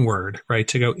inward, right?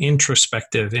 To go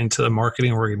introspective into the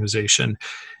marketing organization.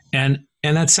 And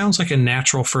that sounds like a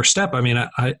natural first step. I mean,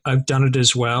 I've done it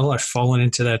as well. I've fallen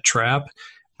into that trap.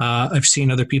 I've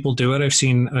seen other people do it. I've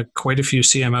seen quite a few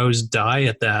CMOs die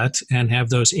at that and have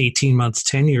those 18-month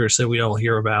tenures that we all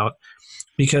hear about,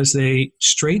 because they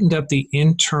straightened up the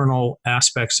internal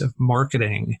aspects of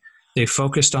marketing. They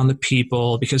focused on the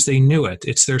people because they knew it.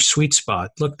 It's their sweet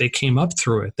spot. Look, they came up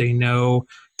through it. They know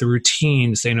the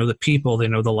routines. They know the people. They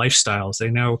know the lifestyles. They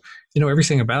know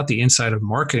everything about the inside of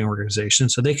marketing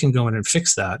organizations, so they can go in and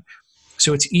fix that.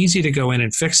 So it's easy to go in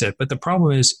and fix it. But the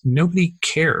problem is nobody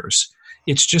cares.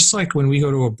 It's just like when we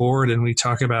go to a board and we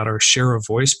talk about our share of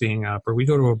voice being up, or we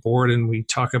go to a board and we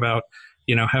talk about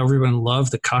how everyone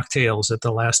loved the cocktails at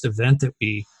the last event that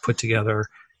we put together.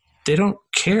 They don't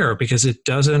care because it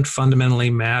doesn't fundamentally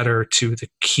matter to the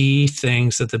key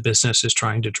things that the business is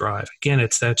trying to drive. Again,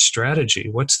 it's that strategy.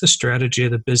 What's the strategy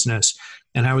of the business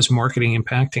and how is marketing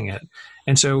impacting it?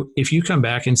 And so if you come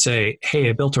back and say, hey,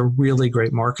 I built a really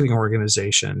great marketing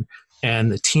organization and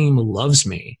the team loves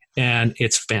me and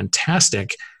it's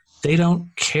fantastic, they don't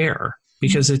care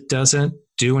because it doesn't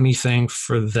do anything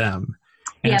for them.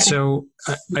 And so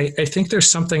I think there's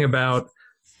something about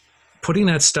putting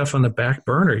that stuff on the back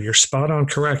burner. You're spot on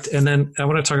correct. And then I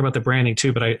want to talk about the branding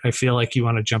too, but I feel like you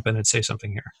want to jump in and say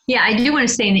something here. Yeah, I do want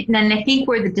to say, and then I think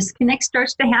where the disconnect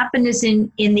starts to happen is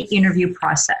in the interview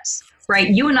process, right?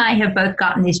 You and I have both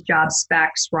gotten these job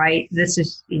specs, right? This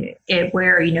is it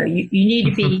where, you need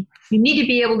to be, you need to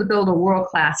be able to build a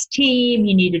world-class team.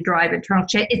 You need to drive internal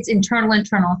change. It's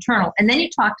internal. And then you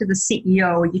talk to the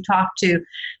CEO or you talk to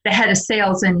the head of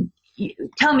sales and you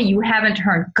tell me you haven't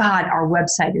heard, God, our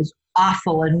website is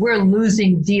awful and we're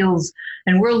losing deals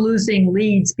and we're losing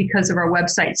leads because of our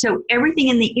website. So everything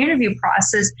in the interview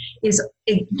process is,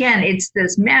 again, it's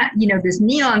this this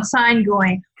neon sign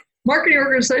going, marketing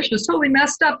organization is totally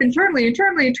messed up internally,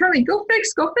 go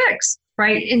fix,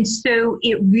 right? And so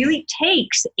it really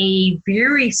takes a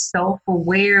very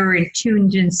self-aware and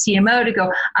tuned in CMO to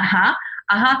go,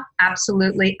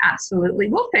 absolutely,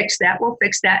 we'll fix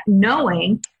that,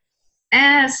 knowing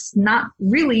it's not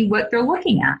really what they're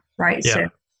looking at, right? Yeah.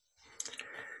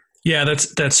 Yeah,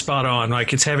 that's spot on.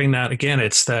 Like it's having that, again,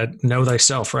 it's that know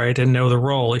thyself, right? And know the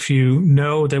role. If you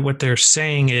know that what they're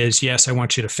saying is, yes, I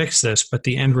want you to fix this, but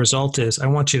the end result is I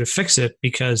want you to fix it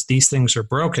because these things are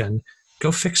broken,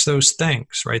 go fix those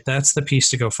things, right? That's the piece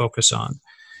to go focus on.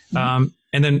 Mm-hmm.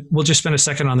 And then we'll just spend a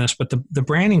second on this, but the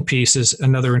branding piece is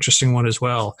another interesting one as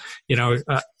well.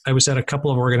 I was at a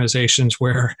couple of organizations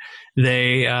where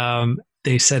they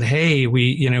said, hey,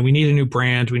 we need a new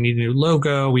brand. We need a new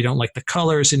logo. We don't like the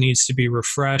colors. It needs to be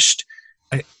refreshed.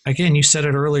 Again, you said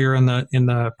it earlier in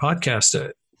the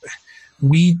podcast.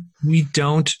 We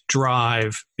don't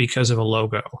drive because of a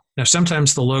logo. Now,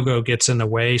 sometimes the logo gets in the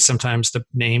way. Sometimes the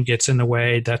name gets in the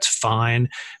way. That's fine.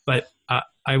 But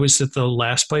I was at the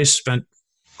last place, spent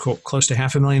close to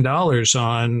 $500,000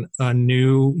 on a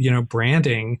new,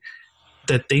 branding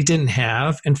that they didn't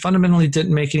have and fundamentally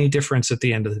didn't make any difference at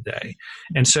the end of the day.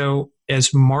 And so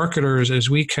as marketers, as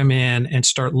we come in and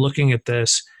start looking at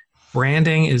this,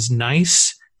 branding is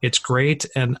nice. It's great.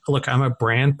 And look, I'm a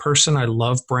brand person. I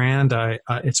love brand.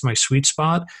 It's my sweet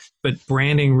spot. But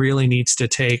branding really needs to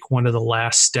take one of the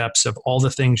last steps of all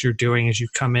the things you're doing as you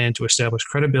come in to establish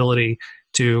credibility,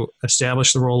 to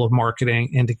establish the role of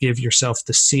marketing, and to give yourself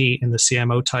the C in the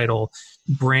CMO title.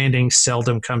 Branding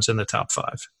seldom comes in the top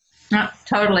 5. No,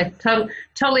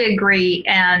 totally agree,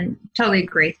 and totally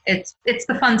agree. It's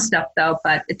the fun stuff though,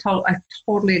 but I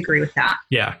totally agree with that.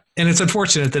 Yeah, and it's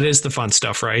unfortunate that it is the fun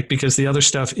stuff, right? Because the other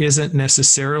stuff isn't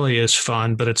necessarily as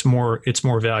fun, but it's more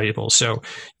valuable. So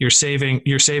you're saving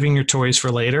your toys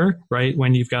for later, right?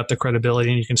 When you've got the credibility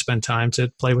and you can spend time to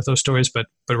play with those toys, but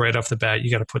right off the bat, you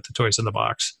got to put the toys in the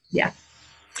box. Yeah.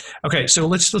 Okay, so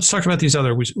let's talk about these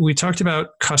other. We talked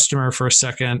about customer for a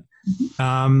second.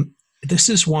 Mm-hmm. This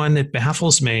is one that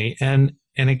baffles me. And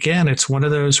again, it's one of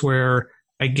those where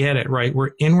I get it, right? We're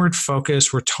inward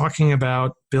focused. We're talking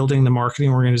about building the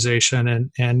marketing organization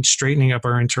and straightening up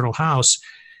our internal house.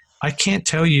 I can't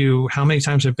tell you how many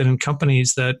times I've been in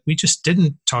companies that we just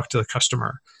didn't talk to the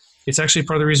customer. It's actually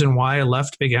part of the reason why I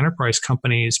left big enterprise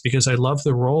companies, because I love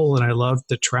the role and I love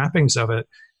the trappings of it,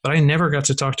 but I never got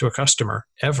to talk to a customer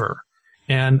ever.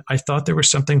 And I thought there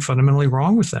was something fundamentally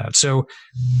wrong with that. So,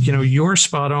 you're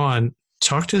spot on.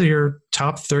 Talk to your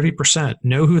top 30%.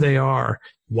 Know who they are.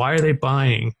 Why are they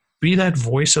buying? Be that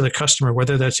voice of the customer,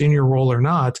 whether that's in your role or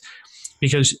not,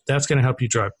 because that's going to help you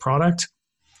drive product.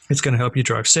 It's going to help you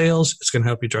drive sales. It's going to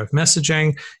help you drive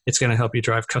messaging. It's going to help you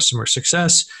drive customer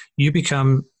success. You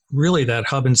become really that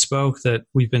hub and spoke that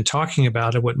we've been talking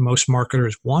about and what most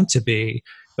marketers want to be,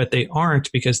 but they aren't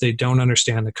because they don't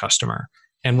understand the customer.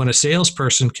 And when a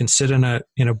salesperson can sit in a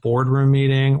boardroom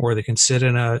meeting, or they can sit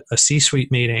in a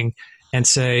C-suite meeting and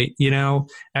say,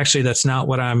 actually, that's not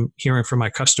what I'm hearing from my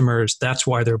customers. That's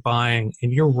why they're buying.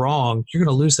 And you're wrong. You're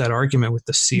going to lose that argument with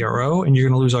the CRO, and you're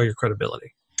going to lose all your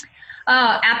credibility.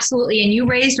 Absolutely. And you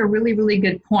raised a really, really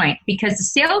good point, because the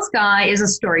sales guy is a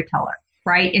storyteller,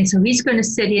 right? And so he's going to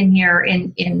sit in here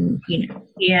and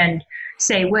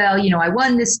say, well, I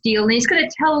won this deal. And he's going to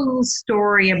tell a little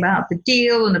story about the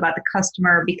deal and about the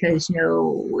customer, because,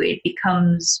 it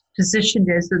becomes positioned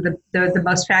as the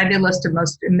most fabulous, the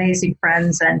most amazing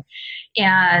friends, and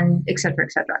et cetera,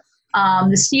 et cetera.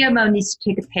 The CMO needs to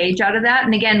take a page out of that.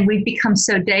 And again, we've become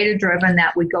so data-driven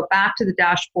that we go back to the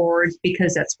dashboards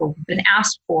because that's what we've been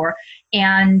asked for.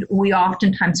 And we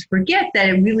oftentimes forget that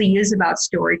it really is about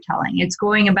storytelling. It's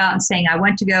going about and saying, I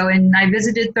went to go and I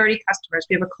visited 30 customers.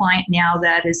 We have a client now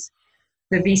that is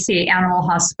the VC Animal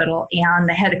Hospital, and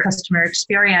the head of customer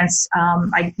experience.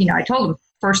 I told him,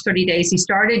 first 30 days he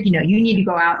started, you need to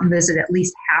go out and visit at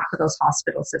least half of those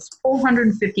hospitals. That's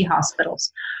 450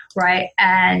 hospitals, right?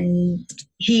 And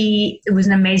it was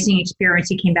an amazing experience.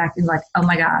 He came back and like, oh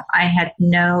my God, I had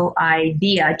no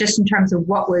idea, just in terms of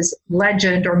what was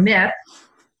legend or myth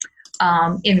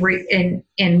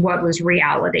in what was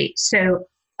reality. So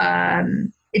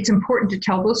it's important to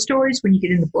tell those stories when you get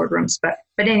in the boardrooms. But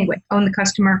anyway, own the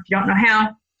customer. If you don't know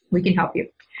how, we can help you.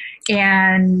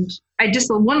 And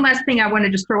one last thing I want to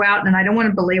just throw out, and I don't want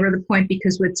to belabor the point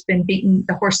because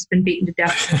the horse has been beaten to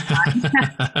death.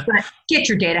 But get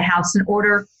your data house in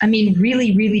order. I mean,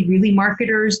 really, really, really,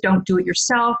 marketers, don't do it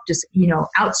yourself. Just,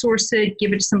 outsource it,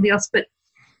 give it to somebody else. But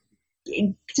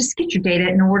just get your data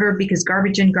in order, because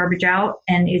garbage in, garbage out.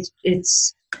 And it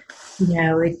just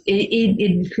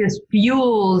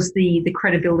fuels the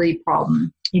credibility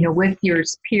problem, with your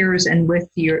peers and with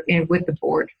the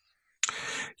board.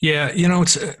 Yeah,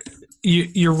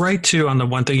 you're right too on the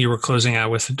one thing you were closing out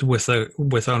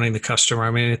with owning the customer.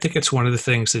 I mean, I think it's one of the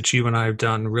things that you and I have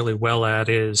done really well at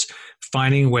is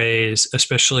finding ways,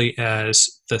 especially as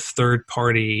the third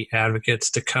party advocates,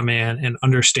 to come in and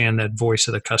understand that voice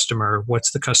of the customer.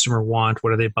 What's the customer want?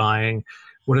 What are they buying?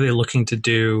 What are they looking to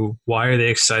do? Why are they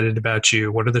excited about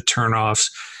you? What are the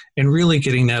turnoffs? And really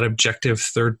getting that objective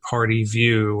third-party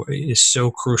view is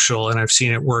so crucial. And I've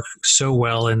seen it work so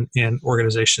well in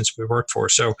organizations we work for.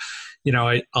 So,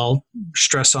 I'll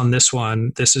stress on this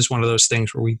one. This is one of those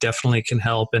things where we definitely can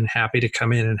help, and happy to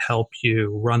come in and help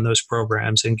you run those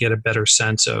programs and get a better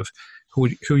sense of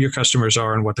who your customers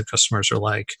are and what the customers are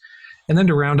like. And then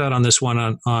to round out on this one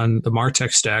on the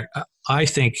MarTech stack, I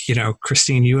think,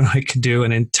 Christine, you and I could do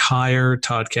an entire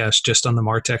podcast just on the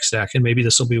MarTech stack, and maybe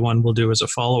this will be one we'll do as a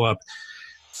follow-up.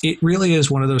 It really is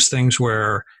one of those things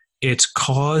where it's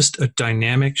caused a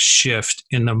dynamic shift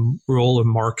in the role of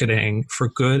marketing for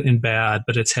good and bad,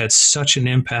 but it's had such an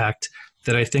impact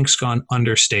that I think's gone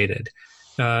understated.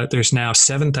 There's now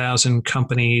 7,000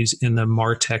 companies in the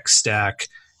MarTech stack.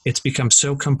 It's become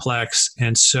so complex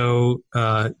and so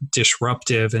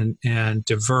disruptive and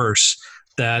diverse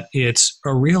that it's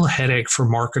a real headache for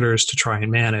marketers to try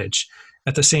and manage.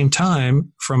 At the same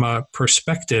time, from a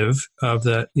perspective of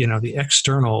the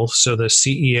external, so the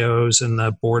CEOs and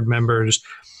the board members,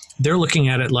 they're looking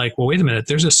at it like, well, wait a minute,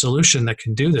 there's a solution that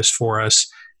can do this for us.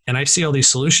 And I see all these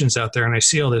solutions out there, and I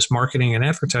see all this marketing and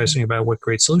advertising about what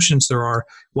great solutions there are.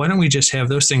 Why don't we just have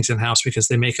those things in-house, because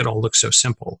they make it all look so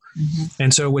simple? Mm-hmm.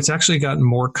 And so what's actually gotten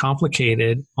more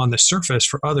complicated on the surface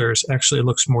for others actually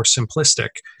looks more simplistic.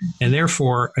 Mm-hmm. And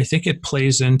therefore, I think it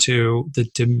plays into the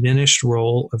diminished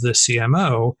role of the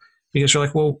CMO, because you're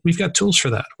like, well, we've got tools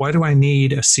for that. Why do I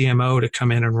need a CMO to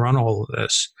come in and run all of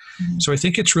this? Mm-hmm. So I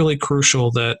think it's really crucial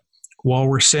that while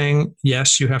we're saying,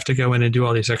 yes, you have to go in and do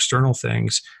all these external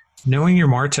things, knowing your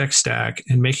MarTech stack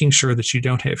and making sure that you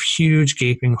don't have huge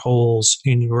gaping holes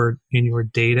in your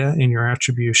data, in your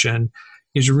attribution,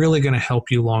 is really going to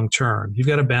help you long term. You've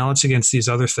got to balance against these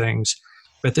other things,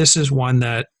 but this is one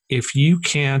that if you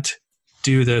can't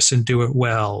do this and do it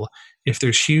well, if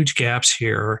there's huge gaps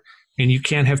here and you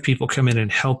can't have people come in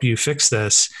and help you fix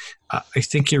this, I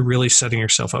think you're really setting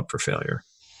yourself up for failure.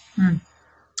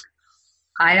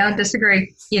 I don't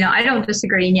disagree. I don't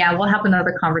disagree. And yeah, we'll have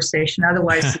another conversation.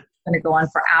 Otherwise, it's going to go on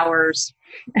for hours.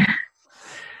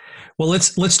 Well,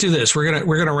 let's do this. We're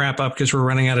gonna wrap up because we're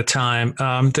running out of time.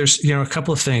 There's a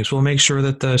couple of things. We'll make sure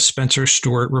that the Spencer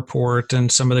Stuart report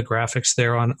and some of the graphics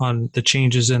there on the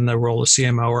changes in the role of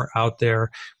CMO are out there.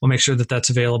 We'll make sure that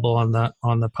that's available on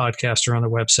the podcast or on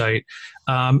the website.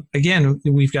 Again,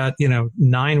 we've got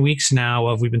 9 weeks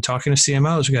now we've been talking to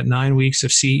CMOs. We've got 9 weeks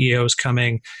of CEOs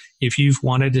coming. If you've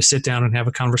wanted to sit down and have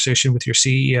a conversation with your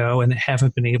CEO and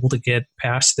haven't been able to get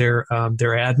past their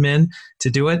admin to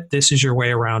do it, this is your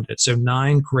way around it. So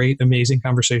 9 great, amazing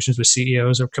conversations with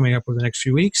CEOs are coming up over the next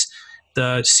few weeks.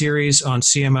 The series on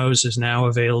CMOs is now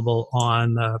available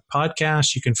on the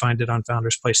podcast. You can find it on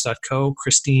foundersplace.co.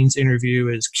 Christine's interview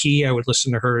is key. I would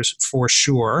listen to hers for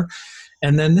sure.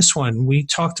 And then this one, we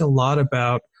talked a lot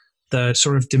about the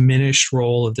sort of diminished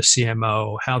role of the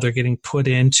CMO, how they're getting put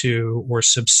into or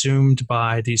subsumed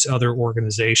by these other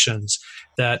organizations,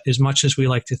 that as much as we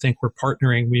like to think we're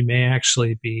partnering, we may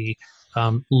actually be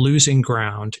losing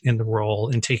ground in the role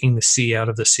and taking the C out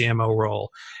of the CMO role.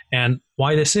 And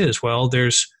why this is, well,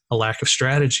 there's a lack of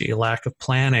strategy, a lack of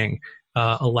planning,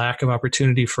 a lack of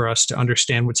opportunity for us to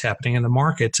understand what's happening in the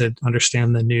market, to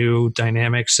understand the new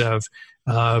dynamics of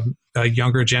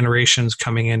younger generations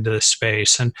coming into the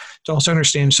space, and to also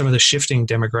understand some of the shifting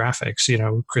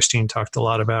demographics. Christine talked a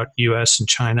lot about US and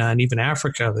China and even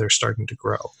Africa that are starting to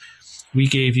grow. We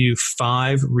gave you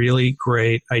 5 really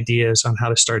great ideas on how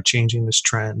to start changing this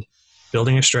trend: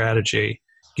 building a strategy,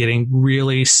 getting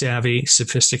really savvy,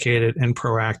 sophisticated, and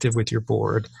proactive with your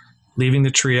board, leaving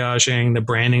the triaging, the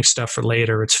branding stuff for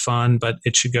later. It's fun, but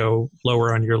it should go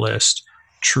lower on your list.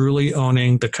 Truly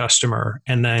owning the customer,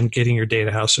 and then getting your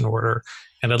data house in order.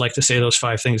 And I'd like to say those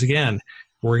 5 things again.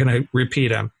 We're going to repeat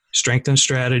them: strengthen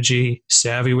strategy,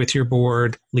 savvy with your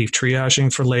board, leave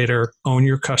triaging for later, own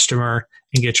your customer,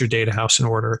 and get your data house in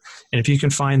order. And if you can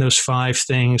find those 5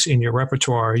 things in your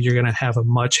repertoire, you're going to have a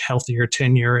much healthier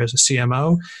tenure as a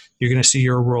CMO. You're going to see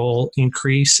your role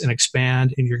increase and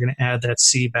expand, and you're going to add that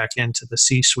C back into the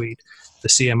C-suite, the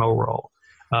CMO role.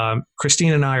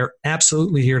 Christine and I are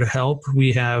absolutely here to help.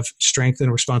 We have strength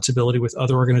and responsibility with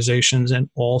other organizations in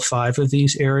all 5 of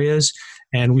these areas,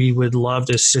 and we would love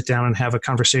to sit down and have a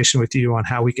conversation with you on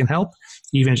how we can help,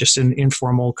 even just an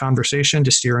informal conversation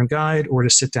to steer and guide, or to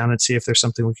sit down and see if there's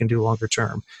something we can do longer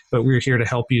term. But we're here to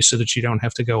help you so that you don't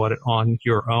have to go at it on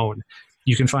your own.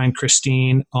 You can find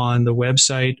Christine on the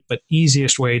website, but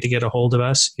easiest way to get a hold of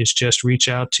us is just reach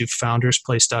out to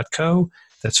foundersplace.co.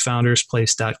 That's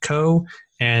foundersplace.co.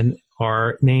 And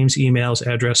our names, emails,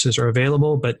 addresses are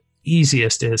available, but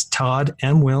easiest is Todd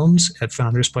M. Wilms at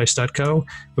foundersplace.co.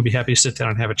 We'll be happy to sit down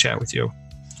and have a chat with you.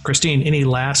 Christine, any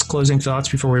last closing thoughts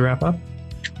before we wrap up?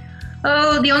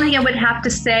 Oh, the only thing I would have to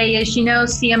say is,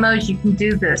 CMOs, you can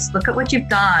do this. Look at what you've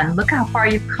done. Look how far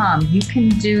you've come. You can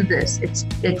do this. It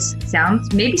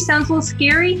sounds a little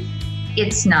scary.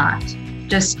 It's not.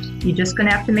 You're just going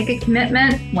to have to make a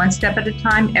commitment, one step at a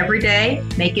time, every day.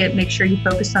 Make sure you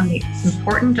focus on the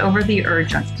important over the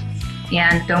urgent,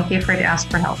 and don't be afraid to ask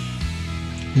for help.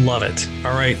 Love it.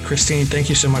 All right, Christine, thank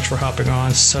you so much for hopping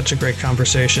on. Such a great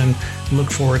conversation.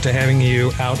 Look forward to having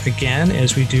you out again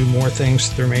as we do more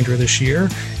things the remainder of this year.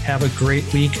 Have a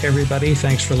great week, everybody.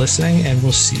 Thanks for listening, and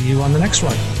we'll see you on the next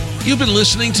one. You've been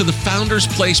listening to the Founders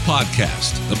Place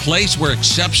podcast, the place where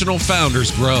exceptional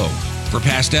founders grow. For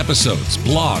past episodes,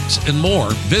 blogs, and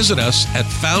more, visit us at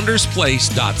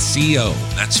foundersplace.co.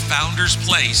 That's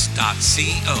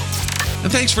foundersplace.co.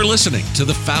 And thanks for listening to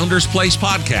the Founders Place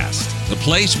podcast, the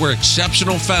place where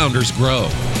exceptional founders grow.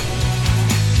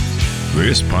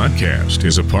 This podcast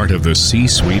is a part of the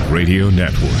C-Suite Radio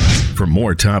Network. For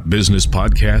more top business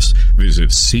podcasts,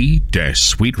 visit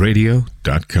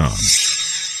c-suiteradio.com.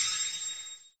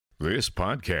 This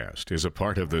podcast is a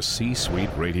part of the C-Suite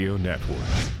Radio Network.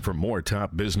 For more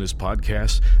top business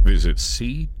podcasts, visit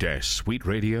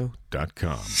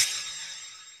c-suiteradio.com.